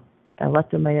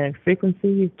 electromagnetic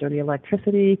frequencies, dirty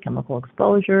electricity, chemical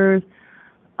exposures.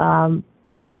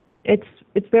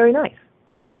 It's very nice.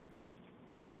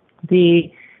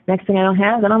 The next thing I don't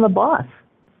have, then I'm a boss.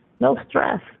 No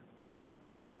stress.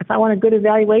 If I want a good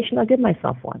evaluation, I'll give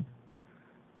myself one.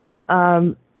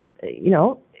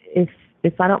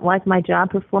 If I don't like my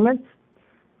job performance,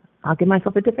 I'll give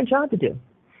myself a different job to do.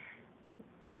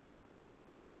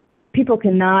 People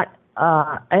cannot,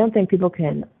 I don't think people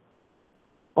can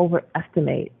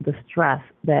overestimate the stress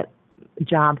that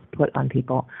jobs put on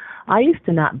people. I used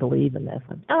to not believe in this.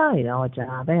 A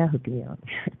job, who can,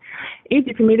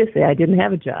 Easy for me to say I didn't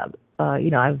have a job. I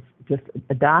was just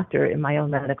a doctor in my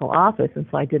own medical office, and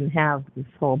so I didn't have this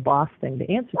whole boss thing to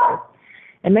answer to.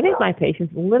 And many of my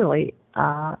patients literally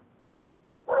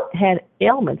had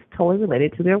ailments totally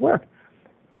related to their work.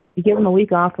 You give them a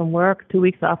week off from work, 2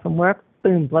 weeks off from work,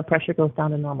 boom, blood pressure goes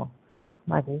down to normal.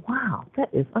 I'm like, wow, that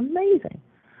is amazing.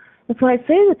 And so I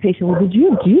say to the patient, well, do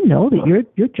you know that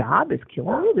your job is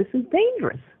killing you? This is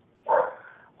dangerous.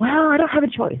 Well, I don't have a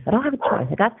choice. I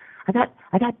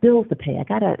got bills to pay. I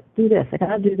gotta do this. I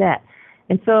gotta do that.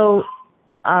 And so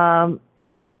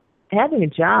having a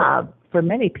job for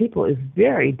many people is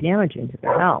very damaging to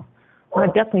their health. I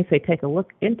would definitely say take a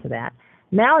look into that.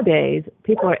 Nowadays,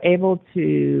 people are able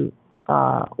to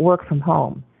work from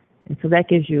home, and so that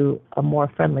gives you a more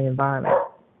friendly environment.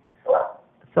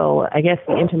 So I guess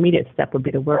the intermediate step would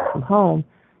be to work from home,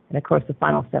 and of course the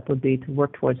final step would be to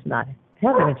work towards not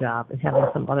having a job and having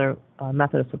some other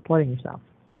method of supporting yourself.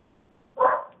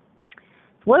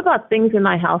 So what about things in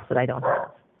my house that I don't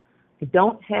have? I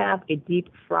don't have a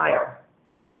deep fryer.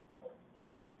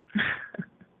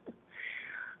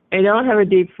 I don't have a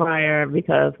deep fryer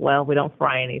because, well, we don't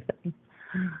fry anything.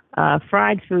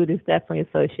 Fried food is definitely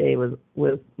associated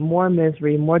with more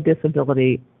misery, more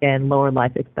disability, and lower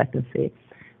life expectancy.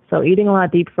 So eating a lot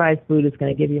of deep fried food is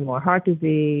going to give you more heart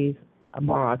disease,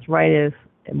 more arthritis,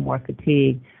 and more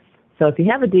fatigue. So if you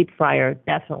have a deep fryer,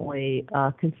 definitely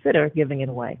consider giving it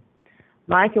away.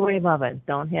 Microwave oven,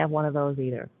 don't have one of those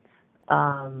either.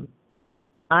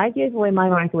 I gave away my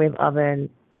microwave oven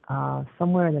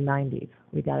somewhere in the 90s.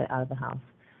 We got it out of the house.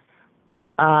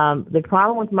 The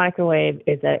problem with microwave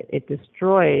is that it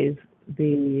destroys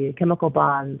the chemical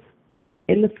bonds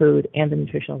in the food and the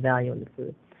nutritional value in the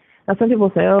food. Now, some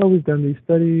people say, oh, we've done these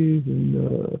studies,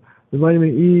 and the vitamin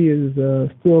E is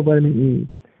still vitamin E.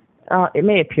 It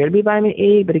may appear to be vitamin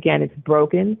E, but again, it's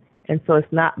broken, and so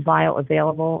it's not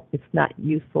bioavailable. It's not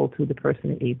useful to the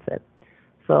person who eats it.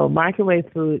 So microwave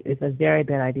food is a very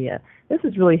bad idea. This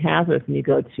is really hazardous when you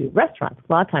go to restaurants.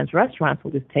 A lot of times restaurants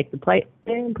will just take the plate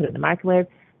and put it in the microwave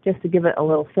just to give it a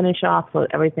little finish off so that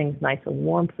everything's nice and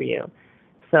warm for you.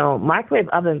 So microwave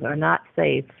ovens are not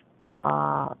safe.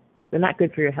 They're not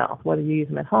good for your health, whether you use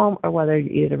them at home or whether you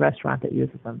eat at a restaurant that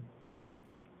uses them.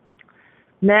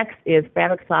 Next is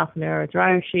fabric softener,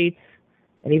 dryer sheets,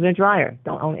 and even a dryer.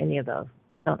 Don't own any of those.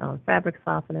 Don't own fabric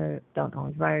softener, don't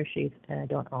own dryer sheets, and I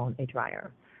don't own a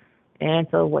dryer. And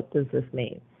so what does this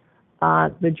mean?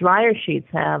 The dryer sheets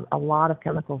have a lot of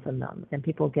chemicals in them, and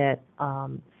people get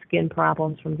skin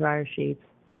problems from dryer sheets,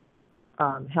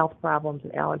 health problems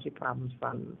and allergy problems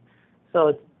from them.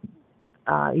 So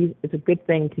it's a good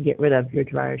thing to get rid of your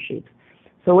dryer sheets.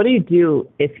 So what do you do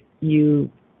if you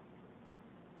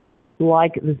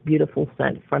like this beautiful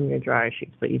scent from your dryer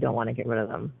sheets, but you don't want to get rid of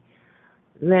them?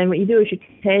 Then what you do is you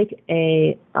take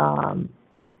a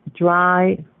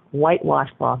dry white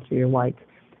washcloth for your whites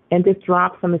and just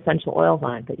drop some essential oils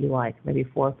on it that you like, maybe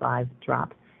 4 or 5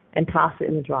 drops, and toss it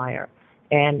in the dryer.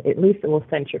 And at least it will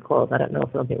scent your clothes. I don't know if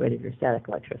it'll get rid of your static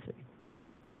electricity.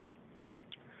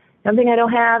 Another thing I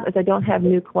don't have is I don't have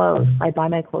new clothes. I buy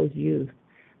my clothes used.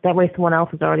 That way someone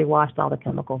else has already washed all the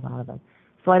chemicals out of them.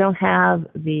 So I don't have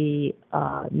the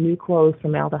new clothes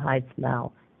formaldehyde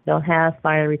smell. Don't have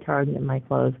fire retardant in my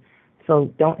clothes.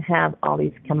 So don't have all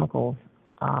these chemicals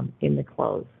in the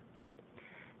clothes.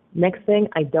 Next thing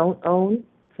I don't own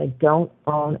is I don't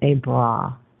own a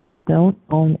bra. Don't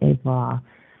own a bra.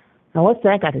 Now what's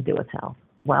that got to do with health?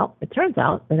 Well, it turns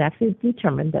out it actually is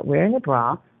determined that wearing a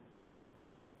bra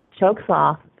chokes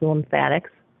off the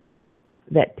lymphatics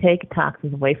that take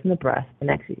toxins away from the breast and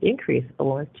actually increase a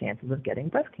woman's chances of getting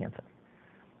breast cancer.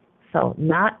 So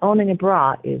not owning a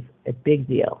bra is a big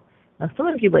deal. Now some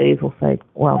of you ladies will say,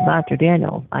 well, Dr.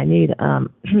 Daniels, I need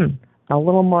a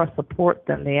little more support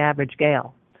than the average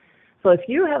gal. So if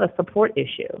you have a support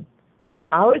issue,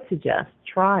 I would suggest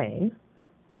trying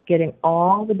getting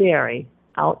all the dairy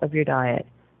out of your diet.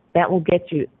 That will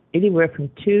get you anywhere from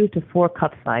 2 to 4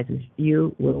 cup sizes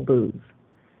you will lose.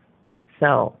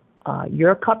 So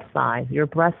your cup size, your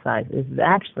breast size, is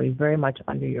actually very much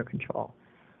under your control.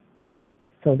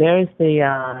 So there's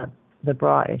the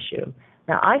bra issue.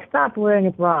 Now, I stopped wearing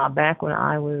a bra back when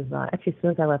I was, actually as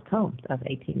soon as I left home. I was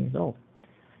 18 years old.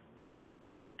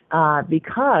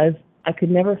 Because I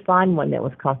could never find one that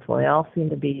was comfortable. They all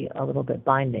seemed to be a little bit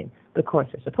binding. But of course,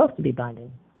 they're supposed to be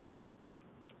binding.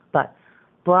 But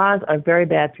bras are very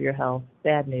bad for your health.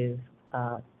 Bad news.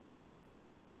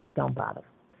 Don't bother.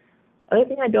 Other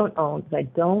thing I don't own is I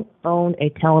don't own a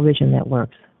television that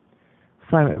works.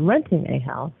 So I'm renting a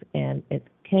house, and it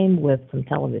came with some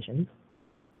televisions,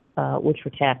 which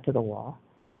were tacked to the wall.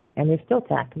 And they're still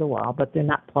tacked to the wall, but they're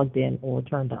not plugged in or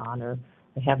turned on, or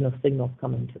they have no signals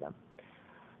coming to them.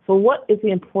 So what is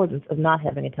the importance of not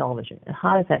having a television, and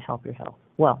how does that help your health?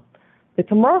 Well, the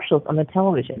commercials on the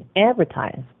television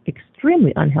advertise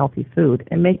extremely unhealthy food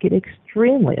and make it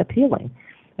extremely appealing.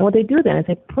 And what they do then is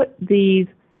they put these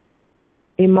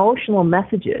emotional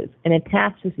messages and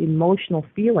attach this emotional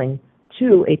feeling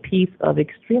to a piece of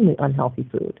extremely unhealthy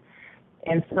food.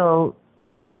 And so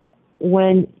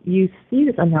when you see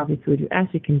this unhealthy food, you're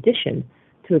actually conditioned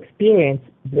to experience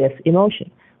this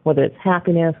emotion, whether it's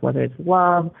happiness, whether it's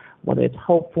love, whether it's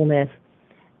hopefulness.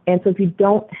 And so if you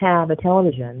don't have a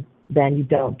television, then you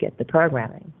don't get the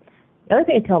programming. The other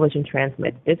thing a television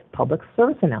transmits is public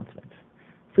service announcements.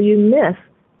 So you miss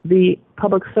the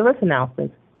public service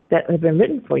announcements that have been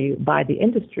written for you by the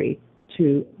industry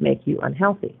to make you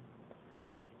unhealthy.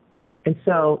 And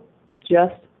so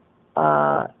just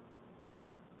cut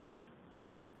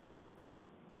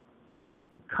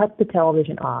the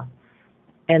television off.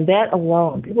 And that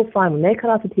alone, people find when they cut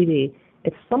off the TV,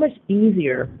 it's so much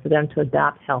easier for them to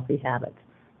adopt healthy habits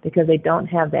because they don't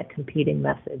have that competing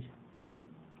message.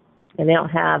 And they don't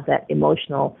have that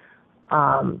emotional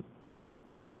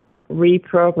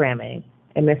reprogramming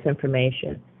and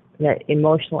misinformation, that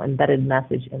emotional embedded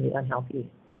message in the unhealthy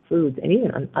foods and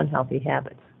even unhealthy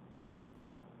habits.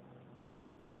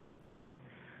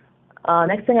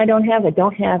 Next thing I don't have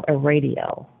a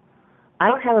radio. I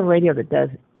don't have a radio that does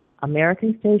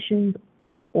American stations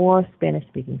or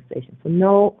Spanish-speaking stations, so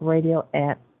no radio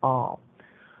at all.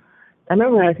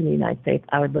 remember when I was in the United States,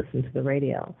 I would listen to the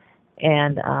radio,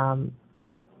 and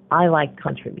I liked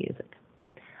country music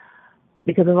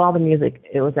because of all the music.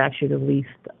 It was actually the least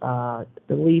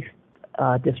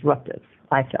disruptive,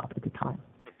 I felt at the time.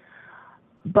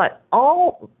 But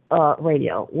all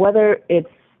radio, whether it's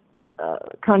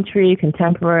country,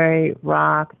 contemporary,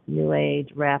 rock, new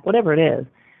age, rap, whatever it is,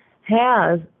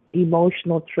 has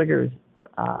emotional triggers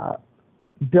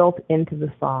built into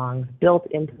the songs, built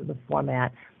into the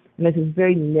format. And there's this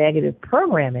very negative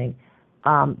programming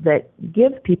that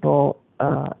gives people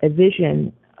a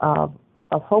vision of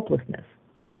hopelessness.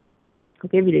 I'll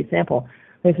give you the example.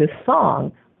 There's this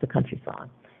song, it's a country song,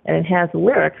 and it has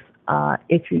lyrics,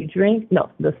 if you drink,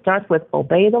 no, it starts with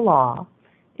obey the law.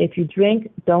 If you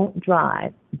drink, don't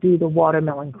drive, do the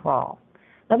watermelon crawl.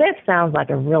 Now that sounds like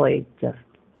a really just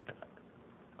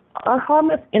a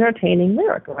harmless, entertaining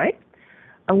lyric, right?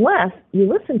 Unless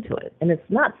you listen to it, and it's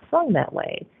not sung that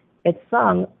way. It's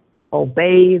sung,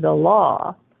 obey the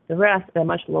law, the rest at a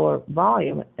much lower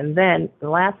volume, and then the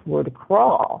last word,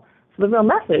 crawl. So the real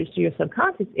message to your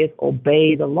subconscious is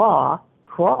obey the law,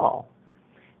 crawl.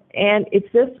 And it's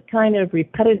this kind of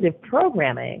repetitive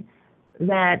programming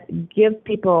that gives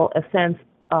people a sense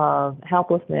of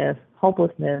helplessness,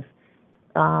 hopelessness,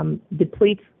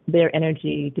 depletes their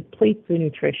energy, depletes their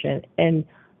nutrition, and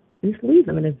just leaves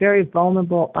them in a very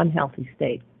vulnerable, unhealthy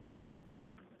state.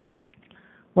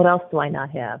 What else do I not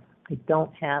have? I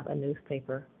don't have a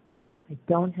newspaper. I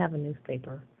don't have a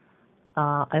newspaper.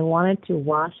 I wanted to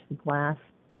wash the glass,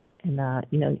 and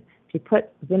if you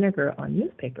put vinegar on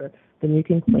newspaper, then you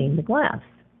can clean the glass,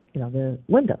 the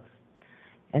windows.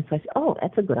 And so I said, oh,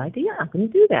 that's a good idea. I'm going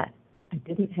to do that. I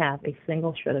didn't have a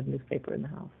single shred of newspaper in the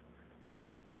house.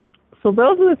 So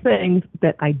those are the things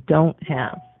that I don't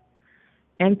have,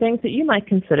 and things that you might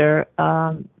consider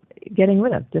getting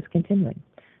rid of, discontinuing.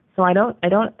 So I don't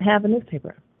have a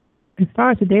newspaper. As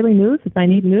far as the daily news, if I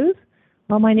need news,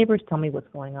 well, my neighbors tell me what's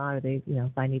going on, or they,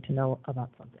 if I need to know about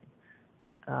something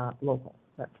local.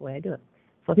 That's the way I do it.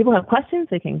 So if people have questions,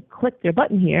 they can click their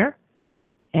button here,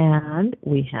 and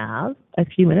we have a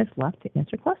few minutes left to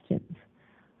answer questions.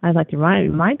 I'd like to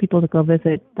remind people to go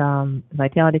visit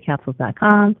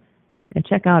vitalitycapsules.com and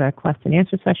check out our question and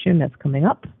answer session that's coming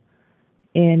up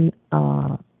in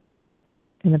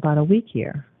about a week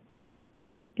here.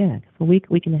 Yeah, it's a week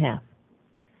and a half.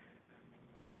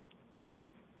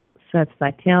 So that's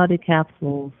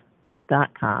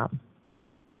vitalitycapsules.com.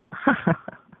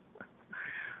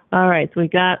 All right, so we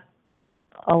got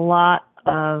a lot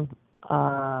of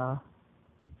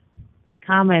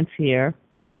comments here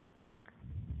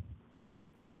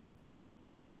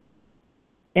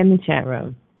in the chat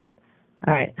room.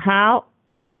 All right, how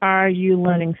are you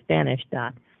learning Spanish,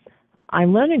 Doc?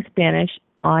 I'm learning Spanish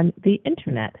on the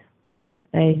internet,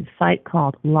 a site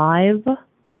called Live,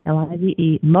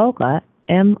 L-I-V-E, Mocha,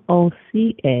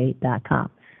 MOCA.com.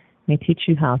 They teach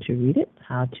you how to read it,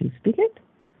 how to speak it,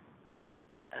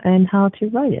 and how to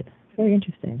write it. Very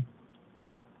interesting.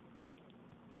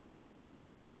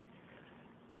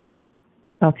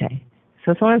 Okay,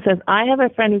 so someone says, I have a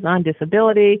friend who's on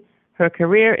disability. Her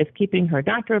career is keeping her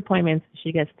doctor appointments.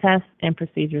 She gets tests and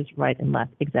procedures right and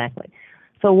left. Exactly.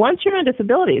 So once you're on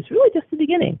disability, it's really just the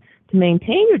beginning. To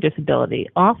maintain your disability,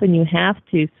 often you have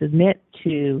to submit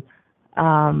to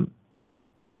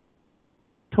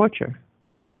torture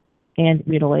and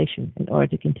mutilation in order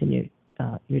to continue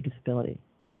your disability.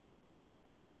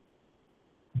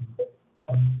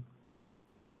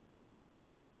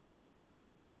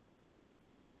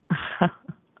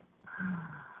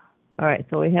 All right,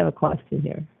 so we have a question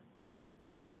here.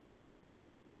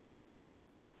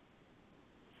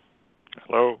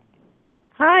 Hello?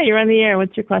 Hi, you're on the air.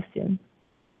 What's your question?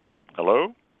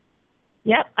 Hello?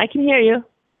 Yep, I can hear you.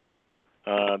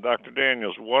 Dr.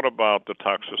 Daniels, what about the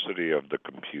toxicity of the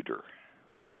computer?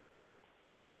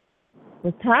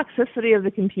 The toxicity of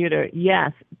the computer.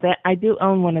 Yes, that I do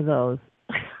own one of those.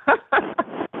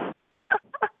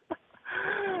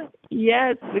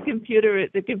 Yes, the computer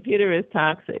is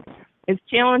toxic. It's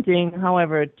challenging,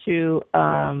 however, to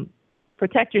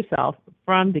protect yourself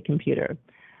from the computer.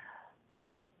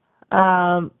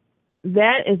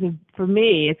 That is, for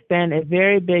me, it's been a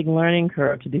very big learning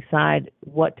curve to decide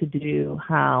what to do,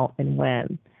 how, and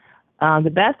when. The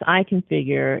best I can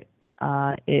figure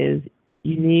is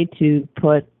you need to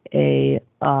put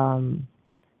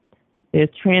there's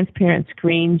transparent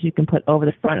screens you can put over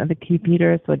the front of the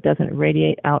computer so it doesn't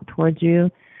radiate out towards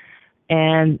you.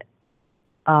 And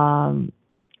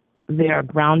there are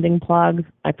grounding plugs.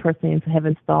 I personally have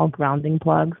installed grounding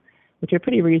plugs, which are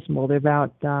pretty reasonable. They're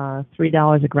about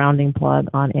 $3 a grounding plug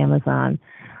on Amazon.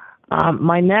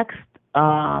 My next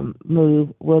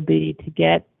move will be to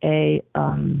get a,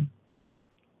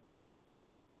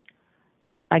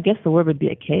 I guess the word would be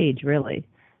a cage, really.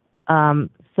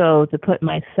 So to put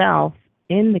myself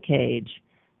in the cage,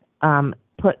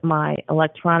 put my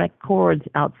electronic cords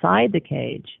outside the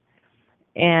cage,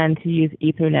 and to use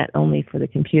Ethernet only for the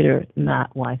computer, not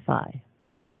Wi-Fi.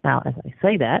 Now, as I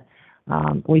say that,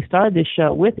 we started this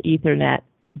show with Ethernet,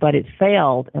 but it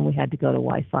failed, and we had to go to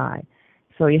Wi-Fi.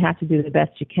 So you have to do the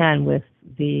best you can with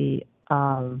the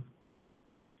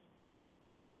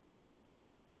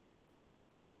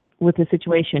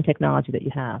situation technology that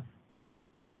you have.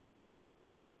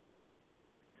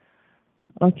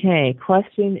 Okay,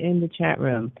 question in the chat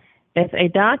room. If a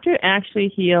doctor actually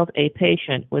healed a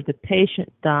patient, would the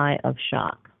patient die of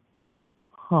shock?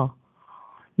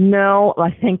 No,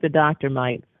 I think the doctor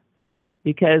might,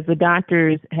 because the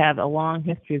doctors have a long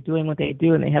history of doing what they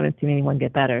do, and they haven't seen anyone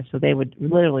get better. So they would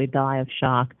literally die of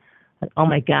shock. Like, oh,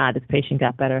 my God, this patient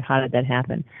got better. How did that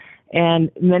happen?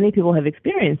 And many people have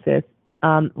experienced this.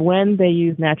 When they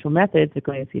use natural methods, they're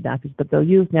going to see doctors, but they'll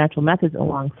use natural methods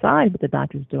alongside what the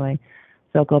doctor's doing.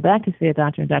 So go back to see a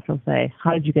doctor, and the doctor will say,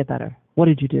 how did you get better? What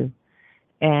did you do?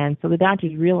 And so the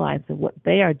doctors realize that what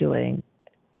they are doing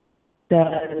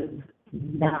does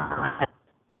not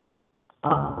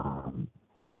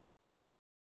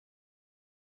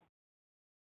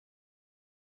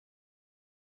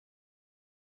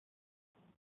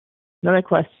another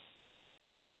question.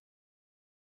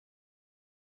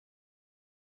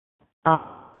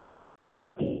 I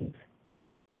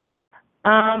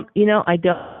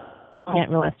can't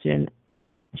really question.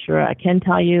 Sure, I can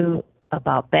tell you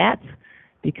about bats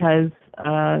because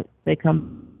they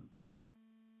come.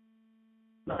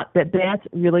 But bats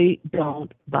really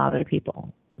don't bother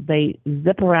people. They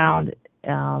zip around,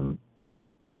 and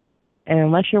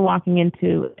unless you're walking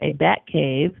into a bat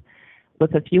cave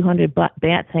with a few hundred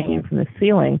bats hanging from the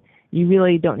ceiling, you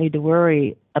really don't need to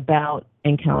worry about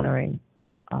encountering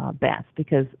bats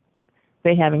because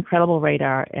they have incredible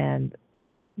radar and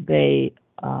they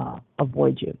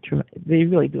avoid you. They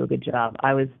really do a good job.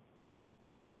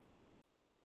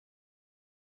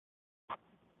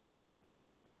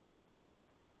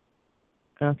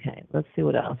 Okay, let's see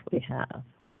what else we have.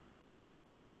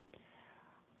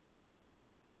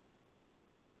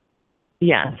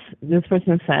 Yes, this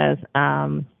person says,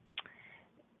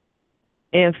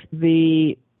 if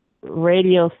the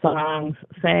radio songs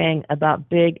sang about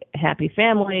big, happy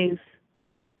families,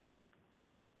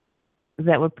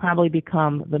 that would probably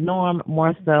become the norm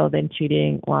more so than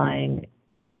cheating, lying,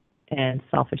 and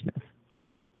selfishness.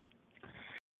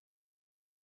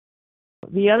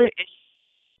 The other issue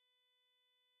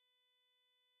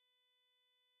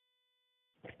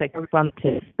from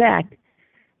to expect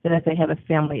that if they have a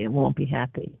family, it won't be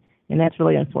happy. And that's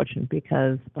really unfortunate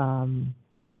because having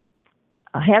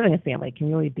a family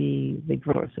can really be the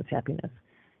source of happiness.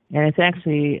 And it's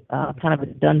actually kind of a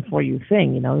done-for-you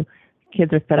thing,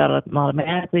 Kids are fed out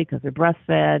automatically because they're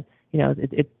breastfed.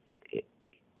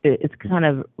 It's kind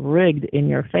of rigged in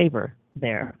your favor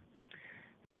there.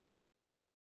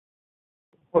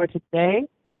 For today,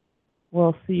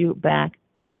 we'll see you back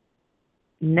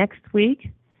next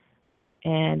week.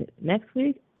 And next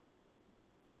week,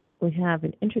 we have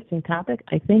an interesting topic.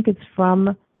 I think it's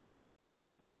from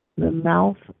the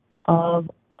mouth of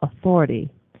authority.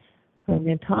 So we're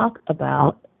going to talk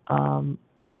about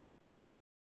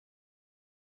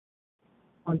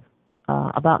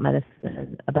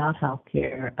medicine, about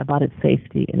healthcare, about its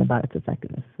safety, and about its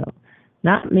effectiveness. So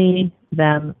not me,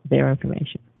 them, their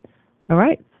information. All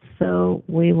right, so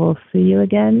we will see you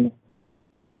again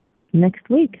next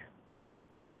week.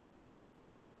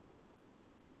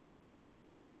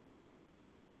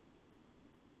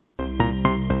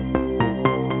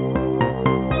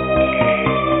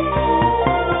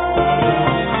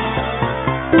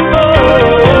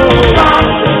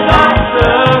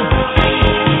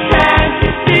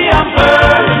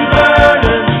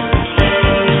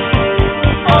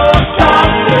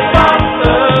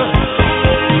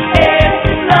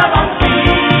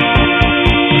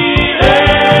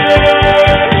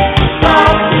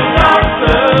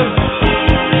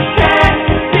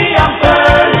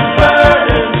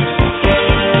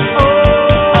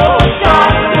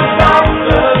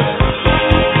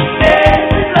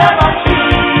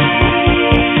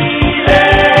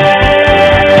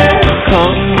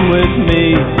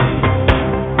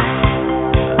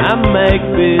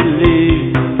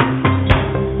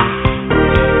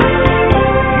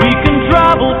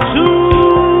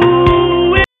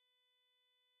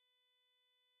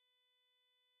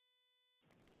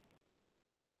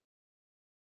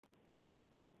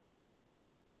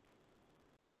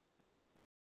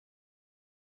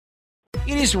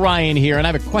 is Ryan here, and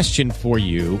I have a question for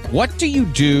you. What do you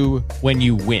do when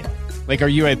you win? Like, are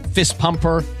you a fist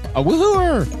pumper, a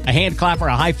woohooer, a hand clapper,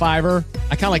 a high fiver?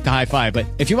 I kind of like the high five, but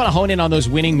if you want to hone in on those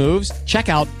winning moves, check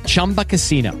out Chumba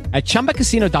Casino. At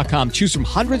ChumbaCasino.com, choose from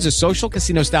hundreds of social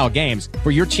casino-style games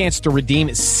for your chance to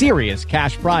redeem serious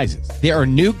cash prizes. There are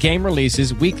new game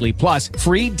releases weekly, plus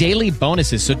free daily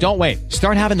bonuses. So don't wait.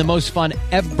 Start having the most fun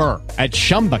ever at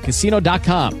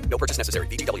ChumbaCasino.com. No purchase necessary.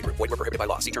 VGW Group. Void where prohibited by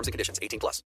law. See terms and conditions. 18+.